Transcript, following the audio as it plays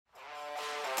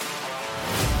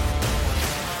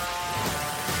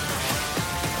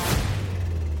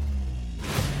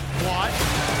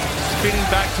Spinning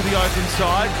back to the open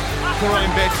side.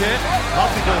 Karoim Betcher.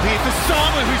 Lovely ball here to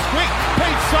Simon, who's quick.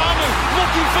 Pete Simon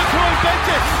looking for Karoim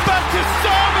Betcher. Back to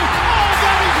Simon. Oh,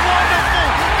 that is wonderful.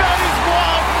 That is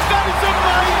wild. That is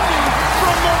amazing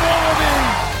from the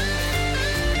Wallabies.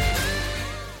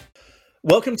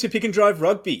 Welcome to Pick and Drive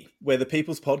Rugby, where the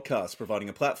People's Podcast, providing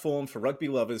a platform for rugby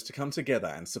lovers to come together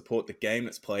and support the game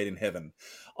that's played in heaven.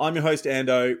 I'm your host,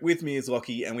 Ando. With me is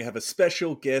Lockie, and we have a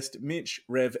special guest, Mitch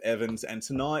Rev Evans, and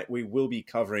tonight we will be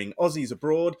covering Aussies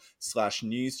Abroad /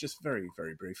 news, just very,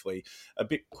 very briefly. A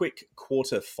bit quick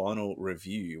quarter-final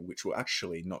review, which will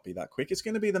actually not be that quick. It's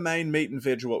going to be the main meat and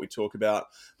veg of what we talk about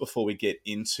before we get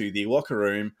into the locker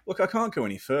room. Look, I can't go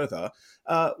any further.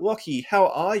 Lockie, how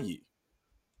are you?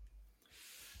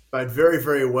 Mate, very,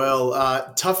 very well.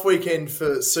 Tough weekend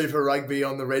for Super Rugby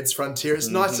on the Reds frontier. It's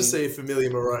nice to see a familiar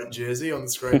maroon jersey on the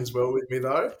screen as well with me,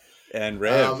 though. And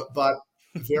Rev. But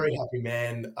very happy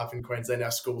man up in Queensland.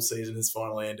 Our school season has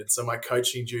finally ended, so my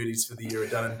coaching duties for the year are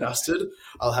done and dusted.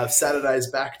 I'll have Saturdays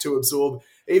back to absorb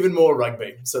even more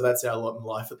rugby. So that's our lot in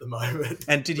life at the moment.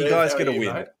 And did you guys get a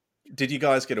win? Mate? Did you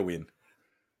guys get a win?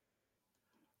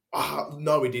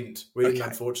 No, we didn't. We didn't,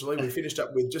 unfortunately. We finished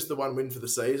up with just the one win for the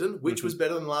season, which was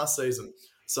better than last season.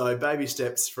 So baby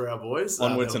steps for our boys.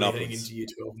 Onwards and heading upwards. Into year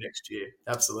 12 next year.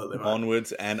 Absolutely, mate.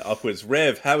 Onwards and upwards.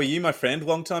 Rev, how are you, my friend?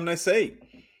 Long time no see.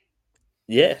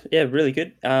 Yeah, really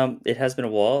good. It has been a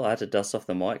while. I had to dust off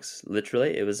the mics,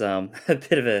 literally. It was a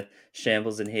bit of a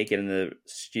shambles in here getting the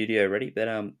studio ready. But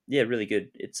really good.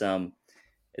 It's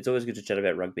always good to chat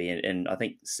about rugby. And I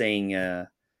think seeing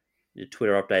your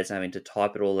Twitter updates and having to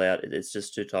type it all out, it's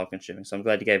just too time consuming. So I'm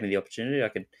glad you gave me the opportunity. I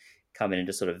could come in and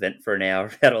just sort of vent for an hour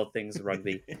about all things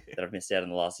rugby that I've missed out in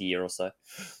the last year or so.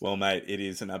 Well, mate, it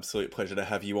is an absolute pleasure to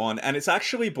have you on. And it's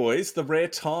actually, boys, the rare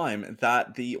time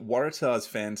that the Waratahs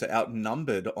fans are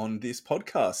outnumbered on this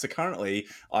podcast. So currently,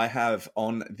 I have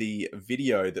on the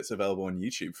video that's available on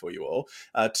YouTube for you all,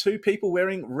 2 people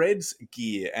wearing Reds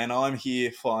gear. And I'm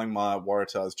here flying my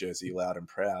Waratahs jersey loud and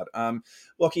proud.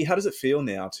 Lockie, how does it feel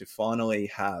now to finally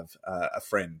have a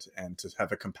friend and to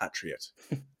have a compatriot?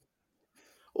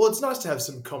 Well, it's nice to have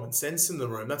some common sense in the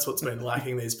room. That's what's been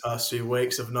lacking these past few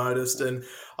weeks, I've noticed. And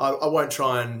I won't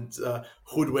try and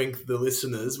hoodwink the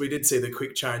listeners. We did see the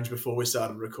quick change before we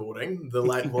started recording, the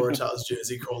late Waratahs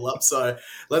jersey call-up. So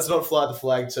let's not fly the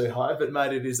flag too high. But,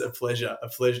 mate, it is a pleasure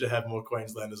to have more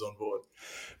Queenslanders on board.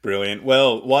 Brilliant.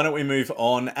 Well, why don't we move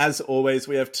on? As always,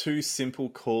 we have 2 simple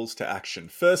calls to action.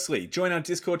 Firstly, join our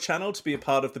Discord channel to be a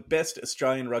part of the best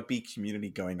Australian rugby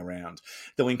community going around.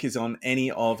 The link is on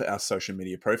any of our social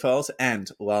media profiles.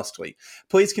 And lastly,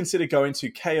 please consider going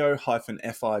to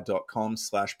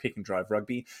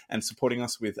ko-fi.com/pickanddriverugby and supporting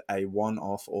us with a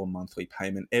one-off or monthly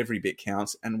payment. Every bit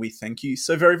counts, and we thank you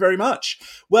so very, very much.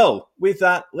 Well, with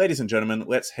that, ladies and gentlemen,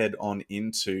 let's head on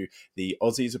into the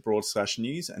Aussies Abroad /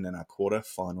 news and then our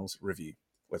quarter-finals review.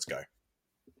 Let's go.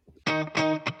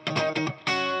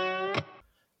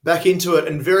 Back into it,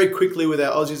 and very quickly with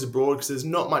our Aussies Abroad, because there's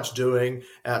not much doing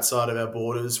outside of our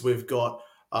borders. We've got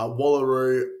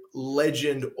Wallaroo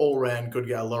legend, all-round good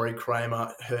girl Laurie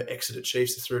Kramer. Her Exeter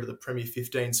Chiefs are through to the Premier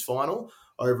 15s final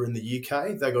over in the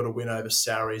UK. They got a win over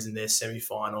Soweries in their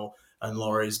semi-final, and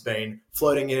Laurie's been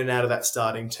floating in and out of that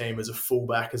starting team as a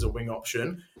fullback, as a wing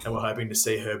option, and we're hoping to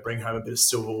see her bring home a bit of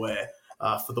silverware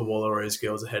for the Wallaroos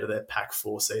girls ahead of their Pac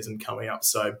 4 season coming up.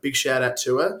 So big shout out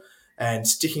to her. And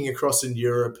sticking across in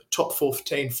Europe, top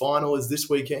 14 final is this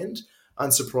weekend.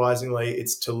 Unsurprisingly,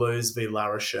 it's Toulouse v La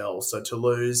Rochelle. So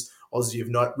Toulouse, Aussie of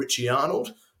note, Richie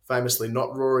Arnold, famously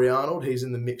not Rory Arnold. He's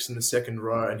in the mix in the second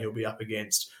row, and he'll be up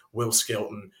against Will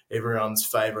Skelton, everyone's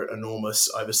favourite enormous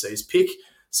overseas pick.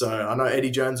 So I know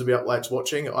Eddie Jones will be up late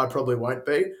watching. I probably won't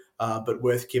be. But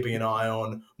worth keeping an eye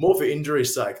on, more for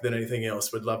injury's sake than anything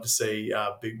else. We'd love to see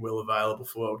Big Will available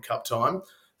for World Cup time.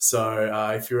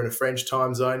 So if you're in a French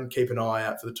time zone, keep an eye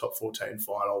out for the top 14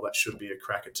 final. That should be a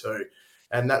cracker too.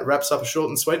 And that wraps up a short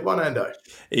and sweet one, Ando.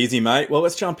 Easy, mate. Well,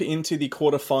 let's jump into the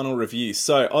quarter-final review.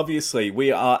 So, obviously,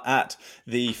 we are at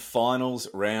the finals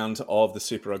round of the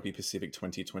Super Rugby Pacific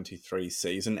 2023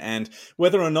 season. And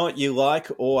whether or not you like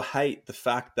or hate the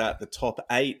fact that the top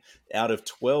 8 out of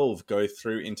 12 go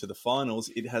through into the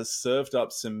finals, it has served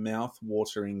up some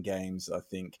mouth-watering games, I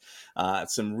think.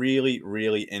 Some really,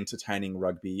 really entertaining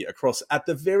rugby across, at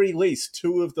the very least,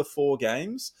 2 of the 4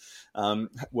 games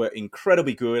were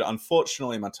incredibly good. Unfortunately,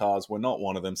 my Tars were not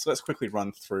one of them. So let's quickly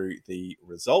run through the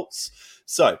results.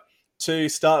 So to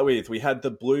start with, we had the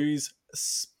Blues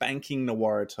spanking the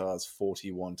Waratahs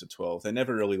 41-12. They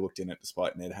never really looked in it,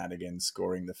 despite Ned Hannigan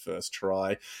scoring the first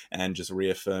try and just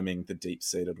reaffirming the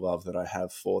deep-seated love that I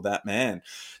have for that man.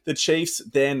 The Chiefs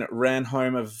then ran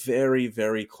home a very,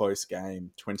 very close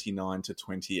game,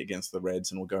 29-20 against the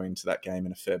Reds, and we'll go into that game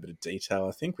in a fair bit of detail,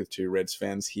 I think, with two Reds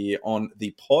fans here on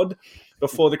the pod,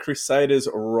 before the Crusaders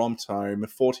romped home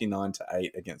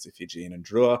 49-8 against the Fijian and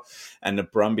Drua, and the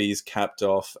Brumbies capped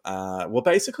off,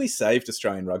 basically saved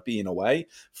Australian rugby in a way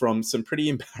from some pretty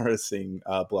embarrassing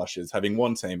blushes, having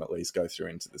one team at least go through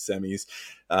into the semis,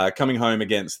 coming home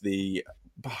against the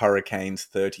Hurricanes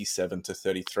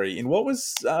 37-33 in what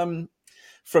was,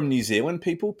 from New Zealand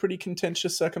people, pretty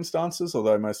contentious circumstances,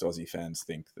 although most Aussie fans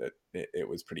think that it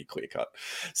was pretty clear-cut.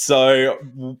 So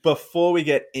before we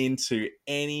get into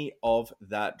any of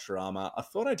that drama, I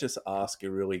thought I'd just ask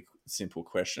a really simple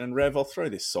question. And Rev, I'll throw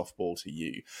this softball to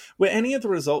you. Were any of the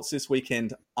results this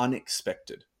weekend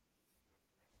unexpected?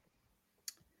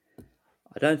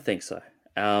 I don't think so.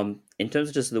 In terms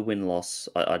of just the win-loss,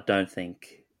 I don't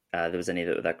think there was any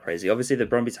that were that crazy. Obviously, the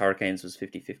Brumbies Hurricanes was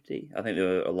 50-50. I think there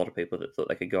were a lot of people that thought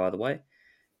they could go either way,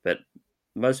 but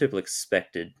most people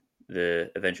expected the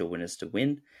eventual winners to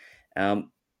win.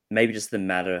 Maybe just the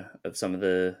matter of some of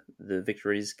the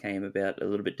victories came about a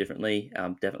little bit differently.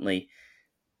 Definitely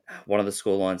one of the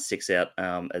scorelines sticks out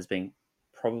as being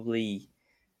probably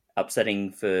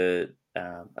upsetting for,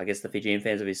 I guess, the Fijian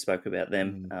fans. If we spoke about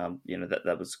them,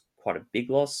 that was quite a big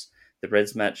loss. The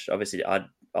Reds match, obviously, I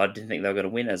didn't think they were going to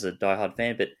win as a diehard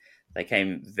fan, but they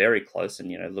came very close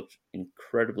and looked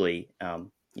incredibly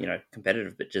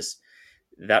competitive. But just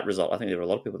that result, I think there were a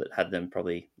lot of people that had them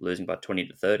probably losing by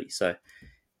 20-30. So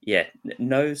yeah,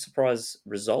 no surprise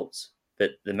results,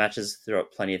 but the matches threw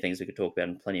up plenty of things we could talk about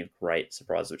and plenty of great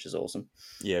surprises, which is awesome.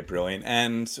 Yeah, brilliant.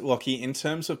 And Lockie, in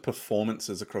terms of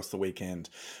performances across the weekend,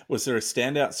 was there a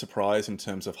standout surprise in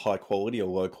terms of high quality or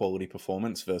low quality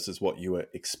performance versus what you were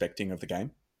expecting of the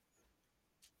game?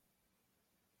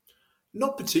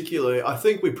 Not particularly. I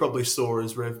think we probably saw,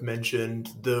 as Rev mentioned,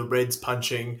 the Reds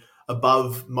punching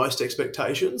above most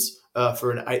expectations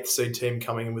for an 8th seed team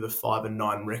coming in with a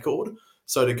 5-9 record.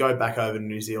 So to go back over to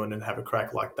New Zealand and have a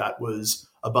crack like that was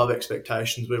above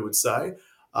expectations, we would say.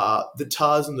 The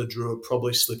Tars and the Drew are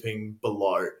probably slipping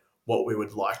below what we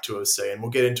would like to have seen.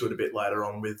 We'll get into it a bit later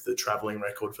on with the travelling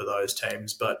record for those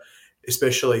teams, but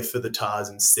especially for the Tars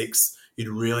in 6th, you'd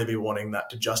really be wanting that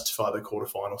to justify the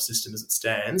quarterfinal system as it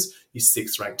stands. Your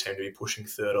 6th ranked team to be pushing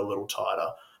 3rd a little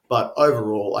tighter. But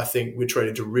overall, I think we're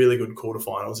treated to really good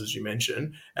quarterfinals, as you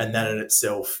mentioned, and that in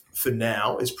itself, for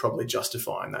now, is probably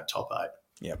justifying that top 8.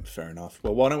 Yep, fair enough.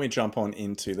 Well, why don't we jump on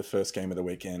into the first game of the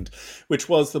weekend, which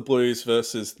was the Blues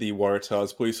versus the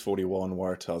Waratahs. Blues 41,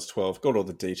 Waratahs 12. Got all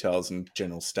the details and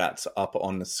general stats up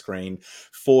on the screen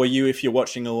for you if you're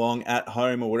watching along at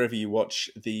home or wherever you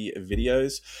watch the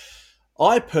videos.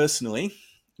 I personally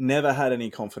never had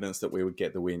any confidence that we would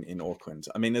get the win in Auckland.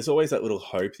 I mean, there's always that little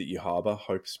hope that you harbour.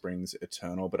 Hope springs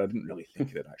eternal, but I didn't really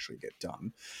think it'd actually get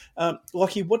done.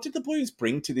 Lockie, what did the Blues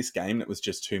bring to this game that was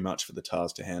just too much for the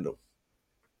Tars to handle?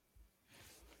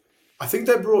 I think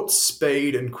they brought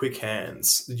speed and quick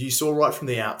hands. You saw right from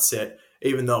the outset,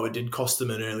 even though it did cost them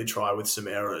an early try with some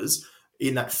errors,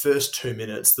 in that first 2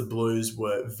 minutes, the Blues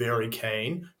were very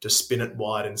keen to spin it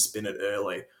wide and spin it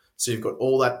early. So you've got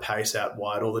all that pace out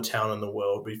wide, all the talent in the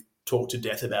world. We've talked to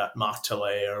death about Mark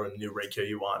Talea and Eureka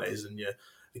Ioanes and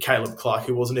Caleb Clark,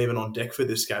 who wasn't even on deck for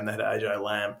this game. They had AJ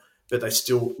Lamb, but they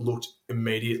still looked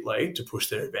immediately to push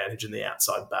their advantage in the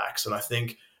outside backs. And I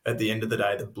think at the end of the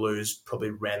day, the Blues probably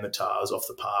ran the Tars off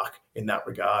the park in that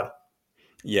regard.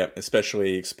 Yeah,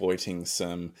 especially exploiting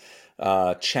some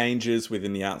changes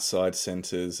within the outside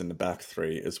centres and the back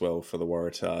three as well for the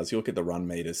Waratahs. You look at the run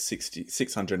meters,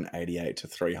 688 to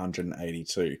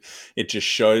 382. It just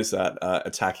shows that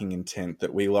attacking intent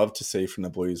that we love to see from the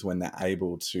Blues when they're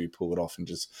able to pull it off and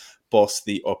just boss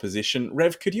the opposition.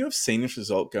 Rev, could you have seen this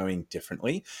result going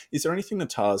differently? Is there anything the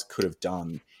Tars could have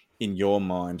done in your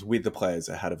mind with the players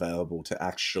they had available to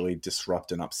actually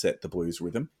disrupt and upset the Blues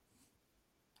rhythm?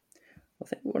 I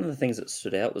think one of the things that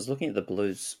stood out was looking at the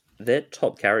Blues. Their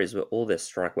top carries were all their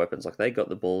strike weapons. Like, they got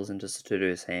the balls into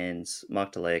Satudu's hands.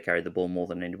 Mark Talea carried the ball more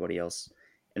than anybody else.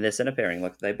 And their centre pairing,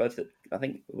 like, they both, I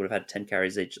think, would have had 10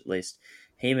 carries each at least.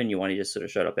 Him and Ioane just sort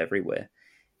of showed up everywhere.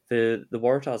 For the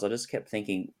Waratahs, I just kept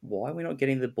thinking, why are we not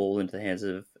getting the ball into the hands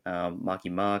of Marky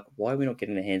Mark? Why are we not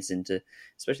getting the hands into,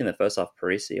 especially in the first half,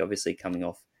 Parisi, obviously coming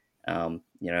off, and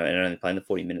only playing the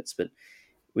 40 minutes. But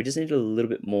we just needed a little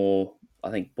bit more, I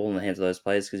think, ball in the hands of those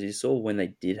players, because you saw when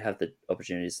they did have the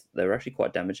opportunities, they were actually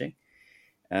quite damaging.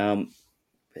 But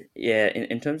yeah,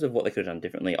 in terms of what they could have done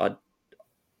differently,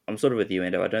 I'm sort of with you,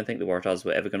 Endo. I don't think the Waratahs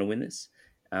were ever going to win this.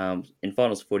 In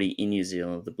finals footy in New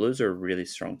Zealand, the Blues are a really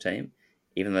strong team,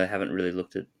 even though they haven't really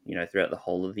looked at throughout the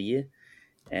whole of the year.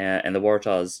 And the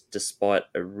Waratahs, despite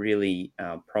a really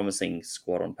promising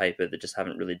squad on paper, that just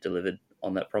haven't really delivered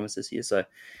on that promise this year. So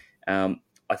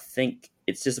I think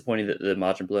it's disappointing that the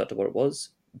margin blew out to what it was,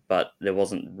 but there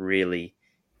wasn't really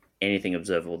anything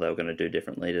observable they were going to do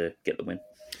differently to get the win.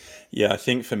 Yeah, I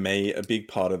think for me, a big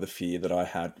part of the fear that I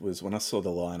had was when I saw the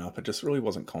lineup, I just really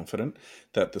wasn't confident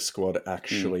that the squad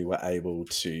actually were able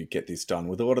to get this done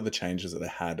with a lot of the changes that they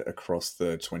had across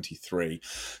the 23.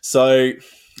 So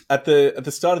at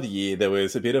the start of the year, there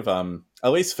was a bit of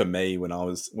at least for me when I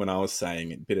was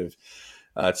saying a bit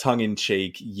of tongue in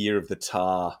cheek year of the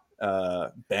tar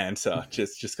banter,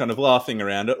 just kind of laughing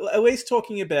around it, at least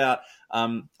talking about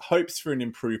hopes for an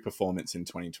improved performance in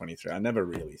 2023. I never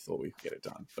really thought we could get it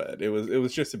done, but it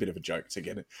was just a bit of a joke to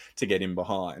get in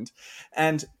behind.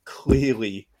 And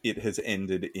clearly it has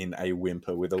ended in a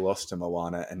whimper with a loss to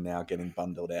Moana and now getting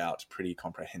bundled out pretty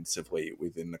comprehensively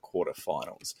within the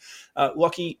quarterfinals.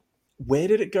 Lockie, where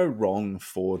did it go wrong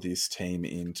for this team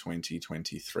in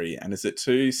 2023? And is it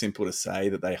too simple to say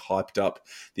that they hyped up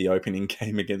the opening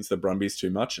game against the Brumbies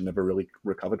too much and never really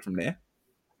recovered from there?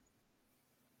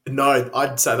 No,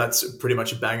 I'd say that's pretty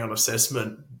much a bang-on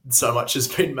assessment. So much has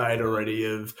been made already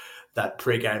of that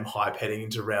pre-game hype heading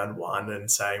into round one and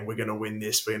saying we're going to win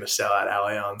this, we're going to sell out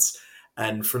Allianz.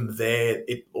 And from there,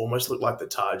 it almost looked like the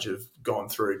Taj have gone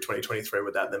through 2023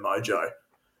 without their mojo.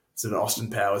 It's an Austin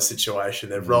Powers situation.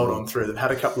 They've rolled on through. They've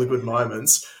had a couple of good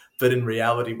moments, but in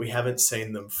reality, we haven't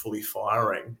seen them fully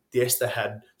firing. Yes, they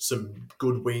had some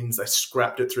good wins. They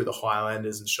scrapped it through the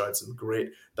Highlanders and showed some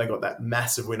grit. They got that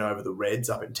massive win over the Reds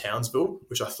up in Townsville,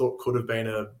 which I thought could have been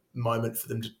a moment for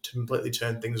them to completely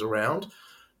turn things around.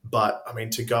 But, I mean,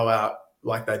 to go out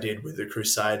like they did with the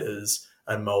Crusaders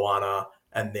and Moana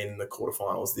and then the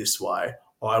quarterfinals this way,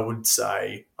 I would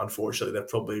say, unfortunately, they've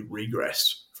probably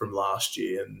regressed from last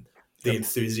year, and the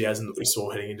enthusiasm that we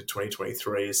saw heading into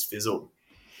 2023 is fizzled.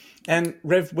 And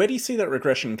Rev, where do you see that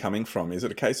regression coming from? Is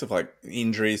it a case of like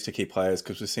injuries to key players?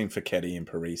 Because we've seen Fekete and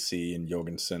Parisi and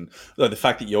Jorgensen. Though the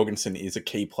fact that Jorgensen is a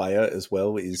key player as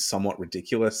well is somewhat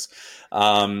ridiculous.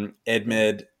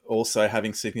 Edmed also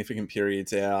having significant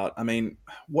periods out. I mean,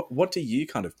 what do you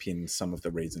kind of pin some of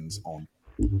the reasons on?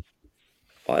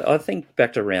 I think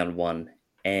back to round one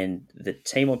and the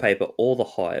team on paper, all the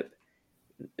hype,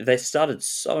 they started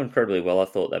so incredibly well, I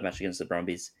thought, that match against the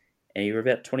Brumbies. And you were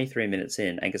about 23 minutes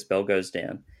in, Angus Bell goes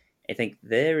down. I think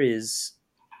there is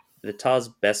the Tars'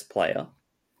 best player.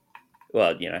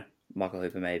 Well, Michael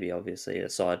Hooper maybe, obviously,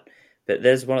 aside. But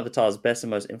there's one of the Tars' best and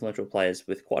most influential players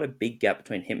with quite a big gap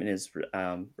between him and his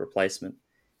replacement.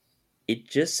 It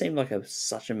just seemed like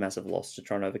such a massive loss to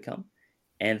try and overcome.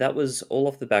 And that was all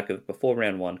off the back of, before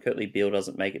round one, Curtly Beale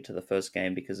doesn't make it to the first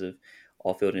game because of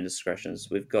off-field indiscretions.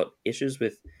 We've got issues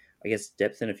with, I guess,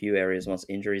 depth in a few areas once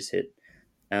injuries hit.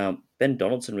 Ben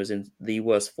Donaldson was in the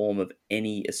worst form of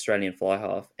any Australian fly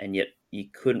half, and yet you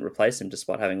couldn't replace him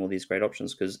despite having all these great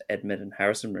options because Edmed and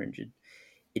Harrison were injured.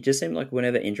 It just seemed like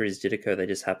whenever injuries did occur, they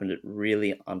just happened at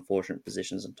really unfortunate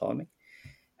positions and timing.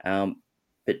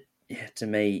 But yeah, to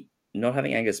me, not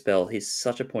having Angus Bell, he's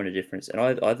such a point of difference. And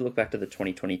I'd look back to the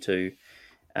 2022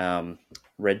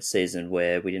 Red season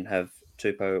where we didn't have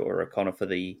Tupou or O'Connor for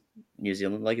the New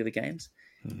Zealand leg of the games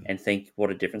and think what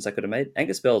a difference that could have made.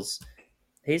 Angus Bell's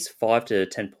he's 5 to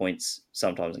 10 points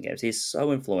sometimes in games. He's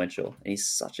so influential and he's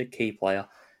such a key player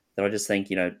that I just think,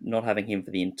 not having him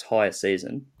for the entire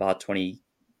season, bar 20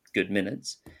 good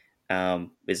minutes,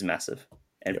 is massive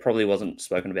and probably wasn't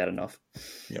spoken about enough.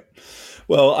 Yep.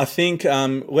 Well, I think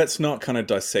let's not kind of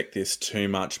dissect this too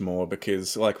much more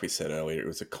because, like we said earlier, it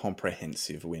was a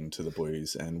comprehensive win to the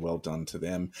Blues and well done to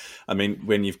them. I mean,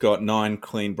 when you've got 9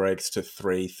 clean breaks to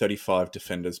 3, 35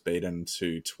 defenders beaten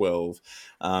to 12,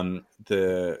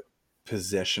 the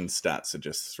possession stats are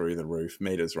just through the roof,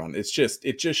 meters run. It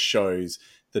just shows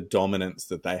the dominance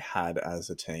that they had as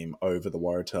a team over the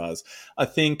Waratahs. I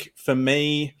think for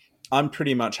me, I'm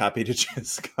pretty much happy to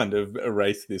just kind of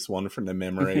erase this one from the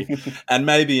memory and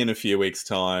maybe in a few weeks'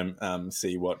 time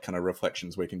see what kind of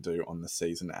reflections we can do on the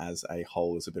season as a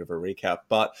whole as a bit of a recap.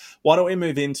 But why don't we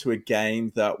move into a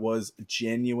game that was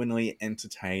genuinely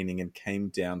entertaining and came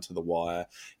down to the wire.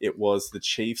 It was the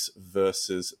Chiefs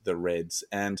versus the Reds.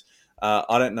 And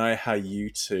I don't know how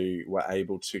you two were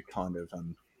able to kind of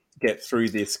get through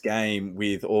this game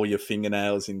with all your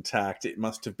fingernails intact. It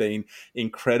must have been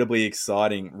incredibly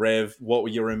exciting. Rev, what were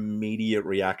your immediate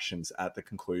reactions at the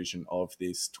conclusion of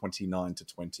this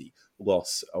 29-20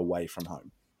 loss away from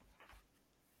home?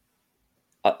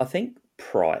 I think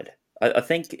pride. I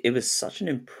think it was such an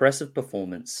impressive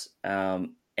performance, and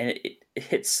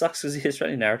it sucks because the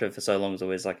Australian narrative for so long was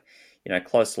always like,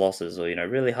 close losses or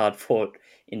really hard fought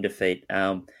in defeat.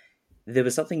 There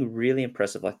was something really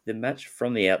impressive. Like the match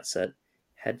from the outset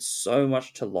had so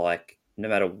much to like, no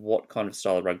matter what kind of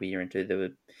style of rugby you're into. There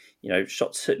were,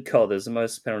 shots at goal. There's the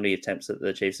most penalty attempts that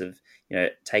the Chiefs have,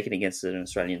 taken against an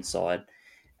Australian side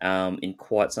in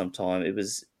quite some time. It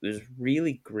was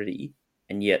really gritty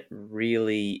and yet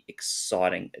really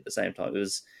exciting at the same time. It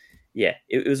was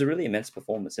a really immense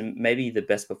performance and maybe the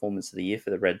best performance of the year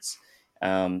for the Reds,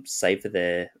 save for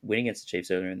their win against the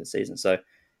Chiefs earlier in the season. So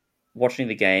watching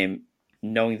the game,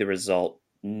 knowing the result,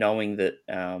 knowing that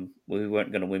we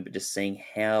weren't going to win, but just seeing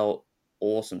how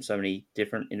awesome so many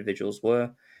different individuals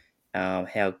were,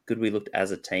 how good we looked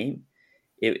as a team.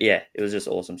 It was just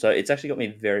awesome. So it's actually got me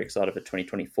very excited for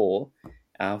 2024,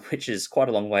 which is quite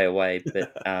a long way away,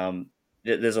 but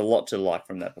there's a lot to like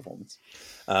from that performance.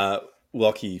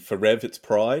 Lockie, for Rev, it's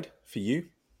pride. For you?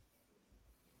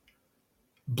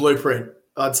 Blueprint.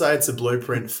 I'd say it's a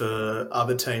blueprint for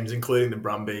other teams, including the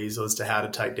Brumbies, as to how to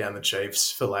take down the Chiefs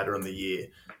for later in the year.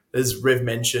 As Rev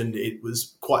mentioned, it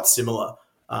was quite similar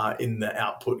in the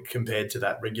output compared to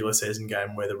that regular season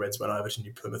game where the Reds went over to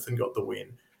New Plymouth and got the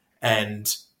win. And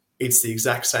it's the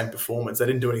exact same performance. They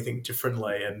didn't do anything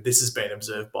differently, and this has been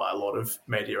observed by a lot of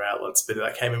media outlets, but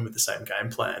they came in with the same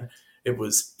game plan. It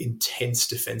was intense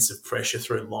defensive pressure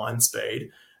through line speed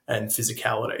and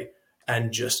physicality,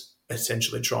 and just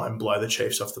essentially try and blow the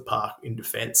Chiefs off the park in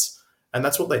defence. And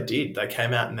that's what they did. They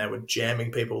came out and they were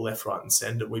jamming people left, right and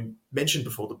centre. We mentioned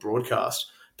before the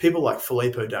broadcast, people like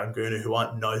Filippo Dangunu, who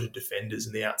aren't noted defenders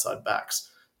in the outside backs,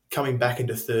 coming back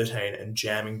into 13 and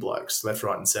jamming blokes left,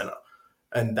 right and centre.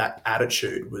 And that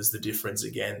attitude was the difference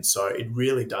again. So it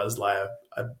really does lay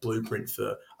a blueprint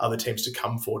for other teams to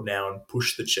come forward now and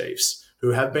push the Chiefs, who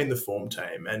have been the form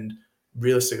team. And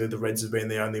realistically, the Reds have been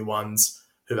the only ones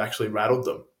who've actually rattled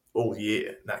them all year.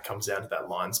 And that comes down to that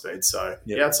line speed. So,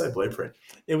 yeah, I'd say blueprint.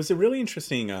 It was a really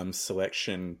interesting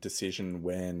selection decision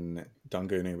when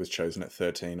Dungunu was chosen at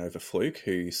 13 over Fluke,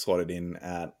 who slotted in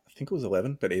at, I think it was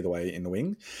 11, but either way in the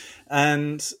wing.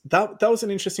 And that was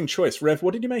an interesting choice. Rev,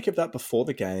 what did you make of that before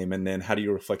the game? And then how do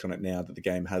you reflect on it now that the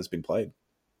game has been played?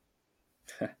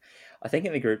 I think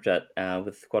in the group chat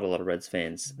with quite a lot of Reds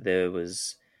fans, there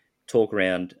was talk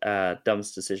around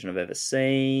dumbest decision I've ever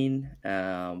seen.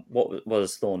 What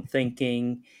was Thorne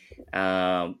thinking?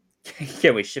 Can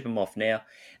we ship him off now?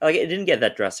 Like, it didn't get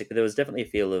that drastic, but there was definitely a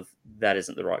feel of that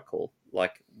isn't the right call.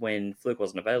 Like when Fluke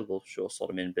wasn't available, sure,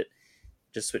 slot him in, but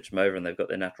just switch them over and they've got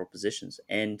their natural positions.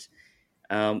 And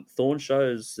Thorne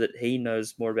shows that he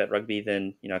knows more about rugby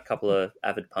than a couple of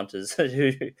avid punters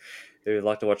who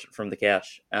like to watch it from the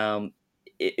couch.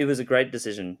 It was a great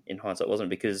decision in hindsight, wasn't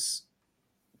it? Because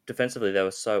defensively, they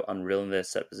were so unreal in their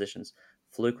set positions.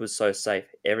 Fluke was so safe.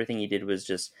 Everything he did was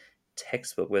just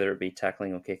textbook, whether it be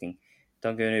tackling or kicking.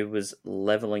 Dungunu was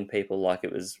leveling people like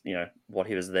it was, what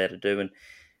he was there to do. And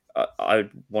I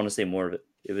want to see more of it.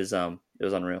 It was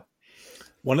unreal.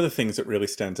 One of the things that really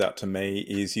stands out to me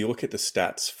is you look at the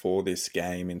stats for this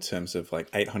game in terms of like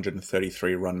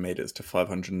 833 run meters to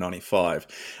 595,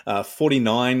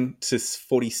 49 to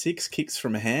 46 kicks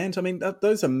from hand. I mean,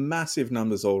 those are massive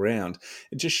numbers all round.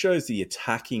 It just shows the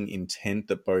attacking intent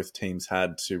that both teams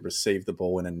had to receive the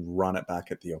ball in and run it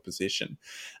back at the opposition.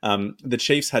 The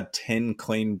Chiefs had 10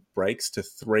 clean breaks to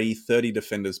 3, 30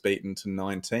 defenders beaten to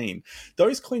 19.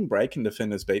 Those clean break and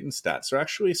defenders beaten stats are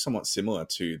actually somewhat similar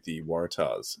to the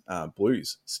Waratahs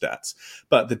Blues stats.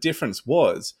 But the difference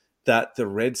was that the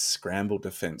Reds' scramble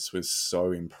defense was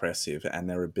so impressive, and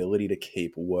their ability to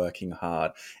keep working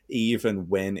hard, even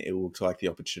when it looked like the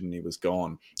opportunity was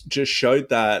gone, just showed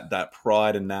that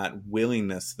pride and that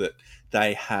willingness that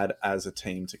they had as a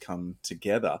team to come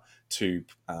together to,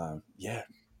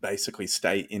 basically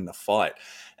stay in the fight.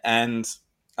 And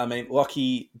I mean,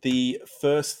 Lockie, the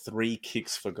first 3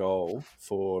 kicks for goal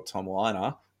for Tom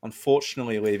Liner,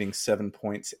 unfortunately leaving 7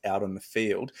 points out on the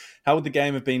field. How would the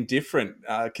game have been different,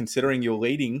 considering you're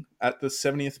leading at the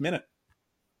 70th minute?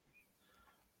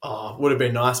 Oh, would have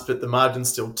been nice, but the margin's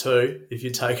still 2 if you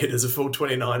take it as a full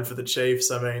 29 for the Chiefs.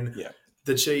 I mean,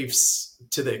 The Chiefs,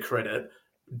 to their credit,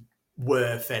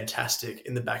 were fantastic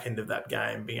in the back end of that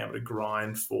game, being able to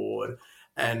grind forward.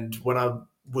 And when I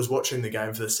was watching the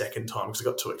game for the second time, because I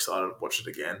got too excited to watch it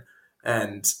again,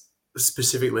 and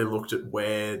specifically looked at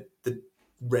where the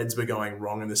Reds were going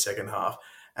wrong in the second half.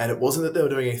 And it wasn't that they were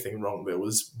doing anything wrong. There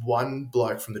was one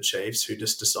bloke from the Chiefs who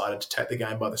just decided to take the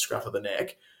game by the scruff of the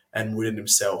neck and win it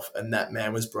himself. And that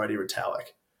man was Brodie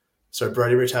Retallick. So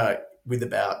Brodie Retallick, with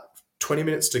about 20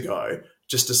 minutes to go,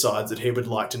 just decides that he would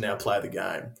like to now play the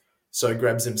game. So he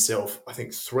grabs himself, I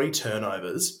think, 3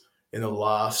 turnovers in the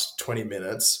last 20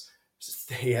 minutes.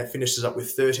 He finishes up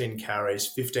with 13 carries,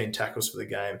 15 tackles for the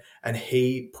game, and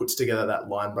he puts together that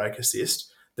line break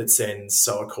assist that sends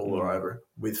Soa Cooler over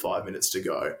with 5 minutes to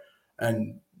go.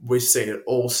 And we see it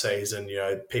all season,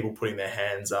 people putting their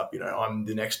hands up, I'm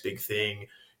the next big thing.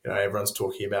 Everyone's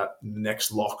talking about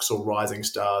next locks or rising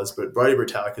stars, but Brodie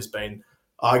Retallick has been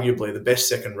arguably the best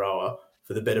second rower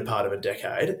for the better part of a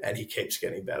decade, and he keeps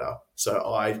getting better. So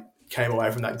I came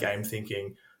away from that game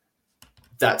thinking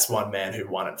that's one man who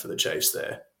won it for the Chiefs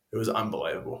there. It was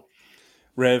unbelievable.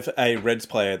 Rev, a Reds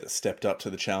player that stepped up to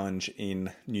the challenge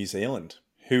in New Zealand.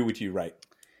 Who would you rate?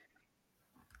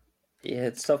 Yeah,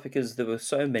 it's tough because there were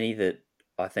so many that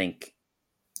I think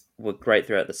were great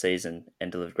throughout the season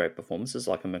and delivered great performances,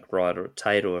 like a McBride or a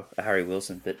Tate or a Harry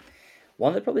Wilson. But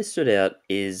one that probably stood out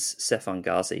is Seething,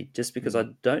 just because I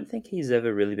don't think he's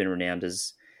ever really been renowned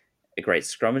as a great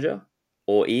scrummager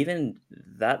or even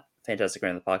that fantastic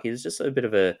around the park. He was just a bit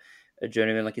of a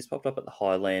journeyman. Like, he's popped up at the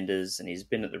Highlanders and he's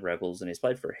been at the Rebels and he's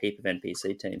played for a heap of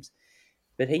NPC teams.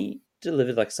 But he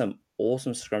delivered like some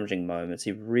awesome scrummaging moments.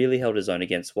 He really held his own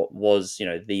against what was,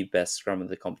 the best scrum of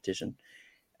the competition.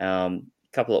 A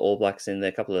couple of All Blacks in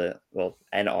there,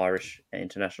 and Irish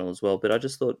international as well. But I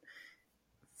just thought,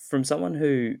 from someone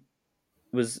who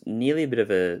was nearly a bit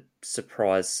of a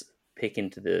surprise pick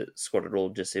into the squad at all,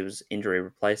 just it was injury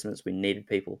replacements. We needed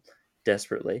people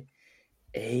desperately.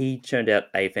 He turned out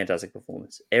a fantastic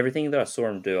performance. Everything that I saw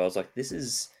him do, I was like, this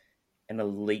is an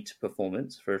elite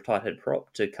performance for a tight head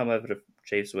prop to come over to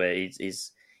Chiefs where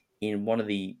he's in one of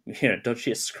the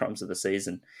dodgiest scrums of the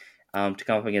season, to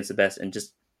come up against the best and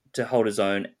just to hold his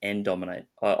own and dominate.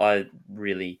 I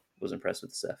really was impressed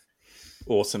with Seth.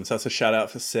 Awesome. So that's a shout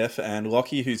out for Seth. And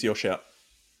Lockie, who's your shout?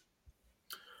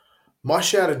 My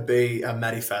shout would be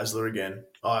Matty Fazler again.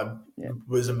 I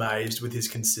was amazed with his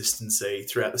consistency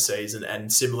throughout the season,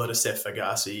 and similar to Seth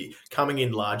Fagasi, coming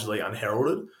in largely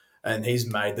unheralded, and he's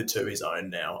made the two his own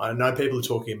now. I know people are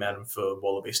talking about him for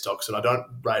Wallaby stocks, and I don't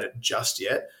rate it just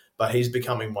yet, but he's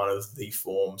becoming one of the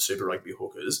form Super Rugby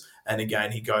hookers. And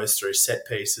again, he goes through set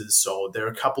pieces solid. There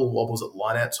are a couple of wobbles at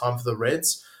line-out time for the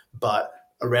Reds, but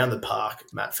around the park,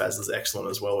 Matt Fazler's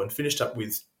excellent as well, and finished up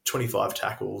with 25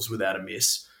 tackles without a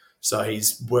miss. So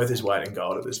he's worth his weight in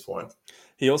gold at this point.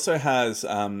 He also has,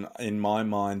 in my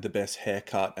mind, the best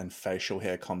haircut and facial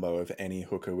hair combo of any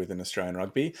hooker within Australian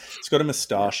rugby. He's got a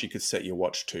moustache you could set your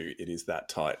watch to. It is that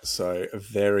tight. So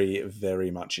very,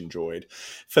 very much enjoyed.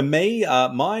 For me,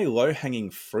 my low-hanging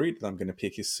fruit that I'm going to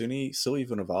pick is Suli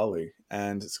Vunivalu.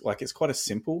 And it's quite a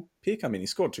simple pick. I mean, he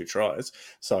scored 2 tries,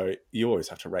 so you always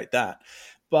have to rate that.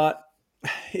 But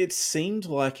it seemed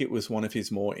like it was one of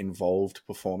his more involved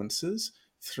performances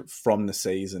from the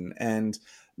season, and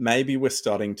maybe we're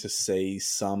starting to see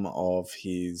some of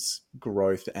his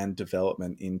growth and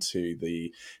development into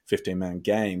the 15-man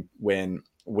game when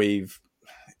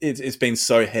it's been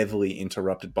so heavily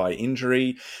interrupted by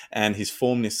injury, and his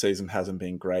form this season hasn't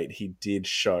been great. He did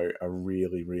show a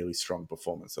really, really strong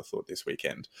performance, I thought, this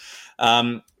weekend.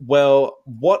 Well,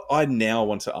 what I now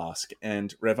want to ask,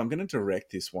 and Rev, I'm going to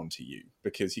direct this one to you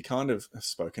because you kind of have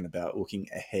spoken about looking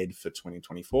ahead for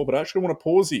 2024, but I actually want to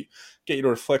pause you, get you to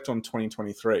reflect on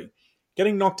 2023.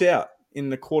 Getting knocked out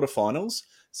in the quarterfinals,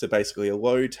 so basically a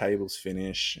low tables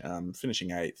finish, finishing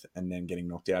 8th, and then getting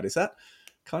knocked out. Is that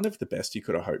kind of the best you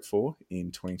could have hoped for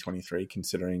in 2023,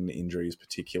 considering the injuries,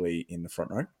 particularly in the front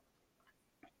row?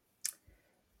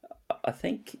 I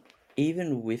think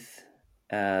even with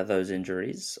those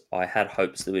injuries, I had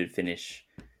hopes that we'd finish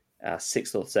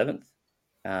 6th or 7th.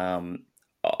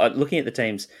 Looking at the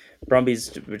teams,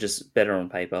 Brumbies were just better on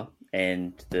paper,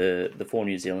 and the 4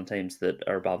 New Zealand teams that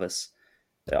are above us,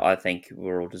 I think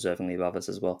were all deservingly above us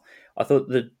as well. I thought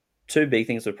the 2 big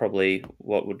things were probably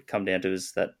what would come down to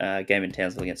is that game in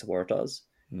Townsville against the Waratahs.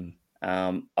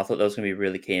 I thought that was going to be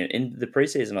really key. In the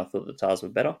preseason, I thought the Tars were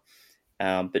better.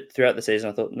 But throughout the season,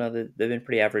 I thought, no, they've been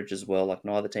pretty average as well. Like,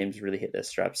 neither team's really hit their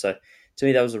straps. So to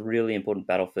me, that was a really important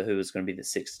battle for who was going to be the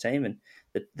 6th team. And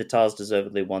the Tars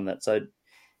deservedly won that. So,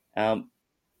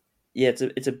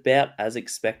 it's about as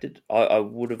expected. I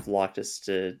would have liked us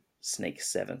to sneak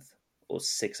 7th or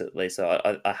 6th at least.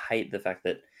 So I hate the fact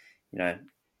that,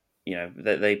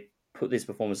 they put these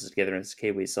performances together against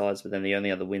Kiwi sides, but then the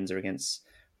only other wins are against,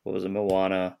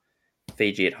 Moana,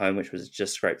 Fiji at home, which was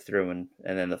just scraped through, and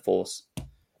then the Force.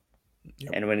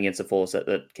 Yep. And a win against the Force,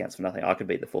 that counts for nothing. I could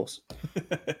beat the Force.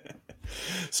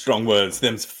 Strong words.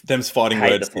 Them's fighting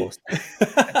hate words. The Force.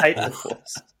 I hate the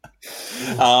Force.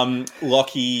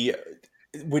 Lockie,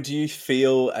 Would you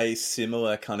feel a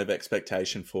similar kind of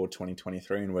expectation for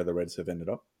 2023 and where the Reds have ended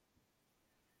up?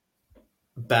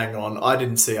 Bang on. I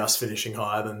didn't see us finishing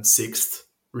higher than sixth,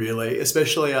 really,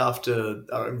 especially after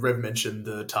Rev mentioned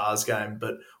the Tars game,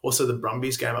 but also the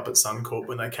Brumbies game up at Suncorp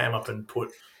when they came up and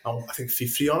put, I think,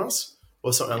 50 on us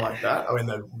or something Yeah. like that. I mean,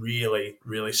 they really,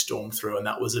 really stormed through, and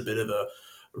that was a bit of a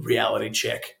reality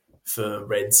check for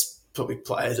Reds probably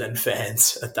players and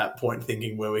fans at that point,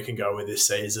 thinking where we can go with this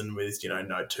season with,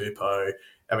 no Tupou.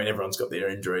 I mean, everyone's got their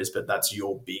injuries, but that's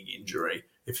your big injury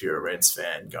if you're a Reds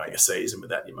fan going a season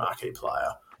without your marquee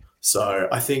player. So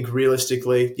I think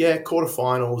realistically,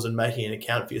 quarterfinals and making an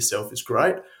account for yourself is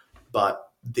great, but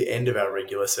the end of our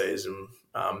regular season,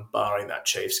 barring that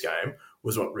Chiefs game,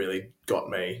 was what really got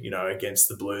me, against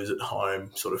the Blues at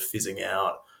home, sort of fizzing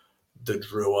out, the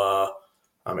Drua.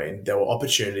 I mean, there were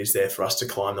opportunities there for us to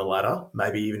climb the ladder,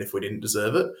 maybe even if we didn't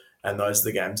deserve it. And those are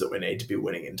the games that we need to be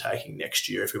winning and taking next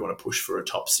year if we want to push for a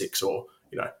top six or,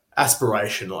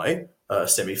 aspirationally, a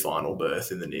semi-final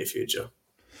berth in the near future.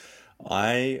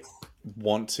 I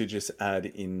want to just add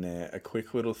in there a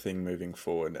quick little thing moving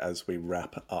forward as we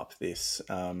wrap up this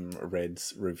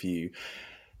Reds review.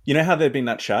 You know how there'd been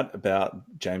that chat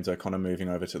about James O'Connor moving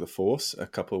over to the Force a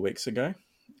couple of weeks ago?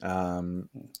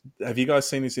 Have you guys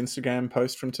seen his Instagram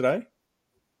post from today?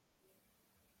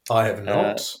 I have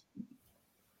not.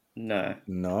 No.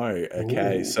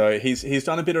 Okay. Ooh. So he's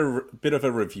done a bit of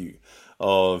a review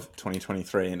of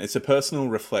 2023, and it's a personal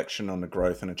reflection on the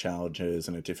growth and the challenges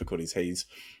and the difficulties he's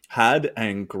had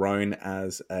and grown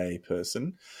as a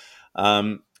person.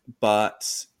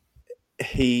 But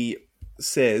he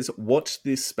says, "Watch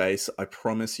this space. I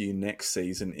promise you, next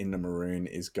season in the Maroon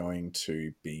is going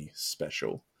to be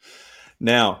special."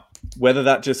 Now, whether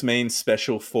that just means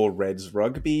special for Reds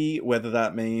rugby, whether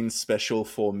that means special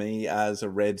for me as a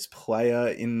Reds player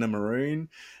in the Maroon,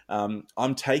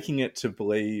 I'm taking it to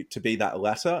be that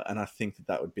latter, and I think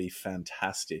that would be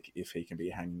fantastic if he can be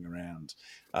hanging around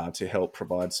to help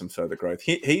provide some further growth.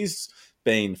 He's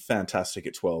been fantastic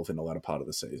at 12 in the latter part of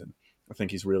the season. I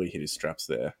think he's really hit his straps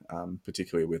there,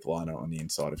 particularly with Lino on the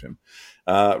inside of him.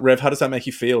 Rev, how does that make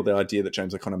you feel, the idea that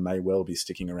James O'Connor may well be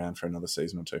sticking around for another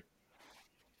season or two?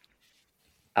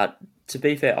 To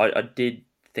be fair, I did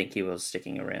think he was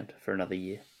sticking around for another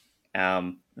year.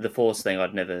 The Force thing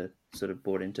I'd never sort of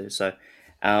bought into, so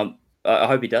I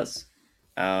hope he does.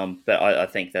 But I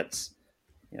think that's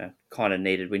kind of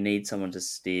needed. We need someone to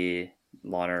steer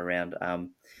Liner around.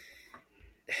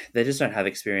 They just don't have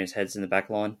experienced heads in the back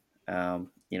line.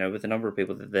 With the number of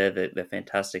people that are there, they're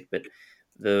fantastic, but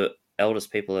the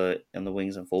eldest people are on the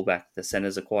wings and fullback. The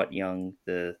centers are quite young.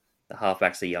 The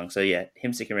halfbacks are young. So yeah,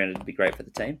 him sticking around would be great for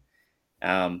the team.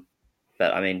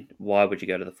 But I mean, why would you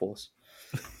go to the Force?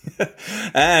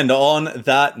 And on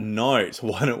that note,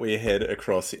 why don't we head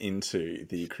across into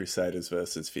the Crusaders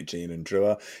versus Fijian and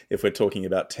Drua? If we're talking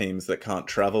about teams that can't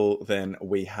travel, then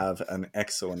we have an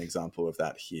excellent example of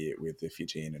that here with the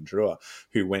Fijian and Drua,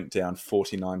 who went down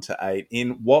 49-8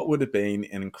 in what would have been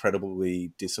an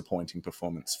incredibly disappointing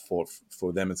performance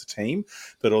for them as a team,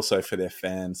 but also for their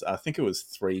fans. I think it was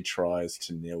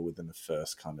 3-0 within the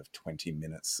first kind of 20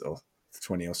 minutes or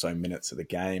 20 or so minutes of the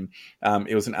game.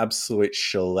 It was an absolute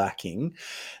shellacking.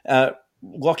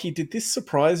 Lockie, did this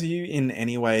surprise you in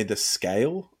any way, the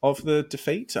scale of the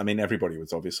defeat? I mean, everybody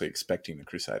was obviously expecting the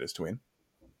Crusaders to win.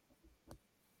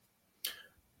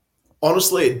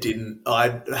 Honestly, it didn't.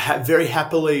 I very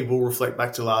happily will reflect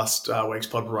back to last week's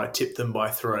pod where I tipped them by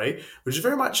 3, which is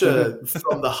very much a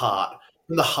from the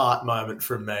heart moment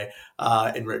from me.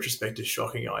 In retrospect, a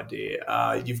shocking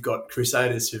idea. You've got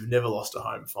Crusaders who've never lost a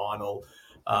home final,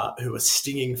 who are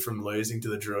stinging from losing to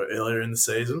the Drua earlier in the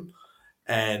season,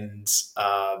 and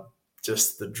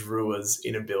just the Drua's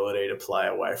inability to play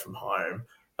away from home,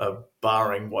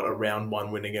 barring a round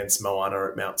 1 win against Moana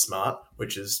at Mount Smart,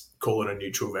 which is, call it a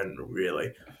neutral event,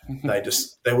 really.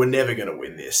 They were never going to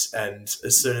win this. And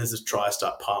as soon as the tries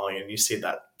start piling in, you see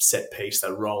that set piece,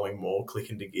 that rolling maul click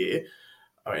into gear.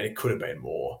 I mean, it could have been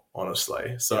more,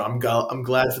 honestly. So yeah. I'm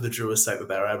glad for the Drua's sake that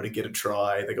they were able to get a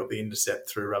try. They got the intercept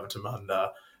through Ravatamunda.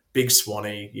 Big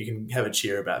Swanee. You can have a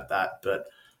cheer about that, but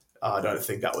I don't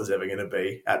think that was ever going to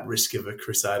be at risk of a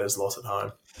Crusaders loss at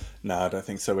home. No, I don't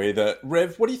think so either.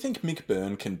 Rev, what do you think Mick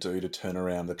Byrne can do to turn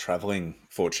around the travelling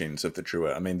fortunes of the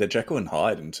Drua? I mean, they're Jekyll and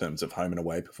Hyde in terms of home and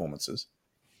away performances.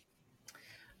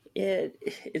 Yeah,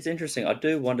 it's interesting. I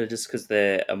do wonder, just because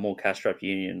they're a more cash-strapped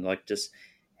union, like just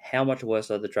how much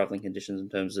worse are the travelling conditions in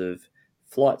terms of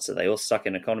flights? Are they all stuck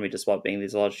in economy despite being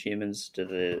these large humans? To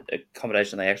the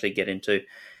accommodation they actually get into,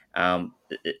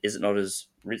 is it not as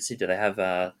ritzy? Do they have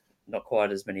not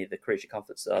quite as many of the creature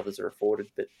comforts that others are afforded?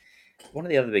 But one of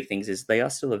the other big things is they are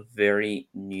still a very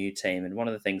new team. And one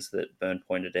of the things that Byrne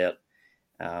pointed out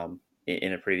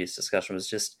in a previous discussion was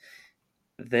just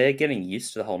they're getting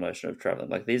used to the whole notion of traveling.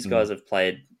 Like these guys have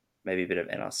played maybe a bit of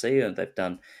NRC and they've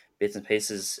done bits and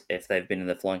pieces if they've been in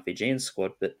the Flying Fijian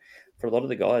squad. But for a lot of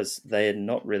the guys, they're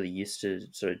not really used to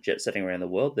sort of jet setting around the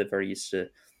world. They're very used to,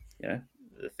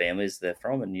 the families they're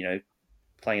from and,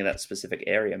 playing in that specific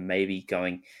area, maybe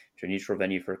going to a neutral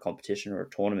venue for a competition or a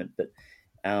tournament. But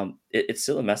it's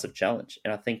still a massive challenge.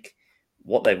 And I think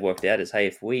what they've worked out is, hey,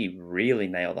 if we really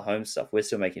nail the home stuff, we're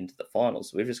still making it to the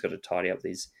finals. We've just got to tidy up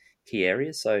these key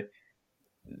areas. So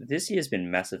this year's been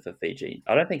massive for Fiji.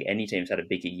 I don't think any team's had a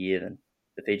bigger year than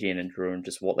the Fijian and Drua and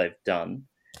just what they've done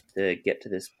to get to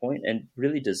this point and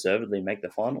really deservedly make the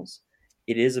finals.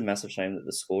 It is a massive shame that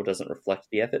the score doesn't reflect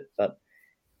the effort, but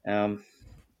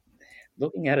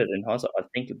looking at it in hindsight, I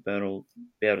think Byrne will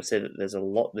be able to say that there's a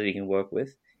lot that he can work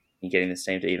with in getting this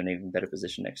team to even better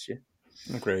position next year.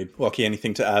 Agreed. Lockie,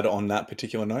 anything to add on that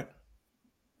particular note?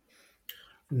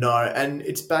 No, and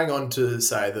it's bang on to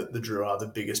say that the Drew are the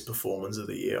biggest performers of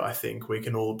the year. I think we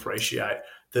can all appreciate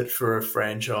that for a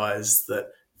franchise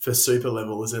that for super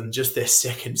level is in just their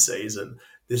second season,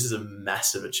 this is a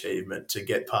massive achievement to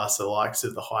get past the likes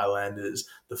of the Highlanders,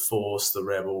 the Force, the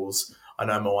Rebels. I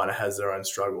know Moana has their own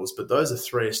struggles, but those are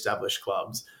three established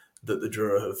clubs that the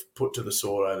Drew have put to the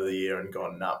sword over the year and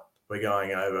gone, no, we're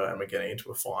going over and we're getting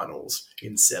into a finals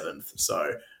in seventh.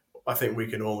 So I think we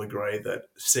can all agree that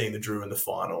seeing the Drew in the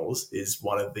finals is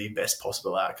one of the best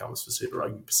possible outcomes for Super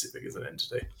Rugby Pacific as an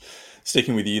entity.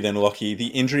 Sticking with you then, Lockie, the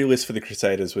injury list for the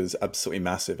Crusaders was absolutely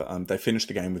massive. They finished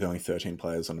the game with only 13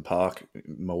 players on the park.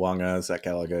 Mwanga, Zach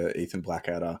Gallagher, Ethan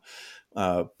Blackadder,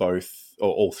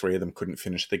 all three of them couldn't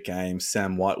finish the game.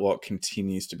 Sam Whitelock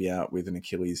continues to be out with an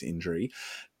Achilles injury.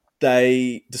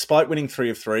 They, despite winning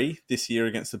 3 of 3 this year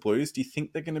against the Blues, do you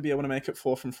think they're going to be able to make it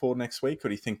 4 from 4 next week, or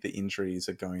do you think the injuries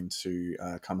are going to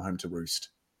come home to roost?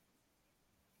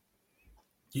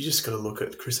 You just got to look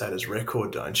at Crusaders'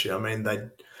 record, don't you? I mean, they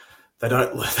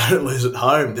don't lose at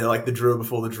home. They're like the Drew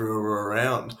before the Drew were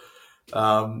around.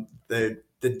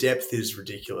 The depth is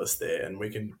ridiculous there, and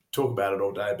we can talk about it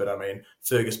all day. But I mean,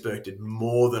 Fergus Burke did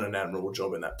more than an admirable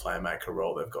job in that playmaker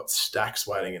role. They've got stacks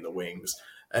waiting in the wings,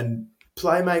 and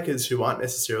playmakers who aren't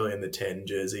necessarily in the 10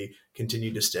 jersey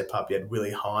continue to step up. You had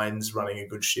Willie Hines running a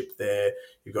good ship there.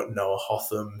 You've got Noah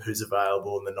Hotham, who's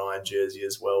available in the 9 jersey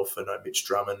as well for no Mitch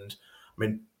Drummond. I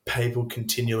mean, people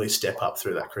continually step up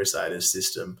through that Crusaders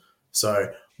system.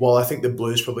 So while I think the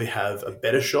Blues probably have a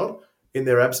better shot in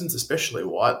their absence, especially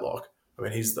Whitelock, I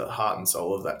mean, he's the heart and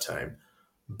soul of that team.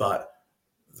 But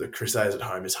the Crusaders at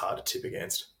home is hard to tip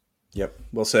against. Yep,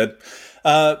 well said.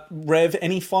 Rev,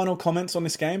 any final comments on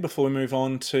this game before we move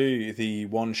on to the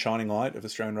one shining light of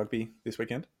Australian rugby this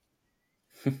weekend?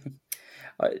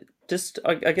 I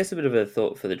guess a bit of a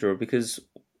thought for the draw, because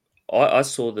I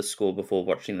saw the score before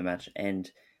watching the match and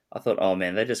I thought, oh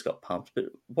man, they just got pumped. But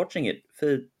watching it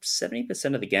for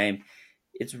 70% of the game,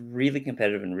 it's really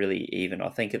competitive and really even. I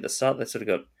think at the start they sort of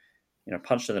got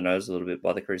punched in the nose a little bit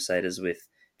by the Crusaders with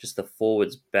just the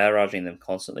forwards barraging them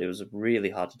constantly. It was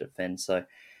really hard to defend. So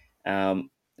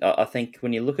I think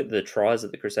when you look at the tries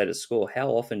that the Crusaders score, how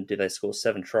often do they score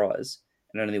 7 tries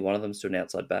and only one of them's to an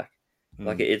outside back?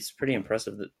 Like, it's pretty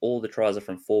impressive that all the tries are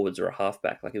from forwards or a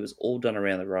halfback. Like, it was all done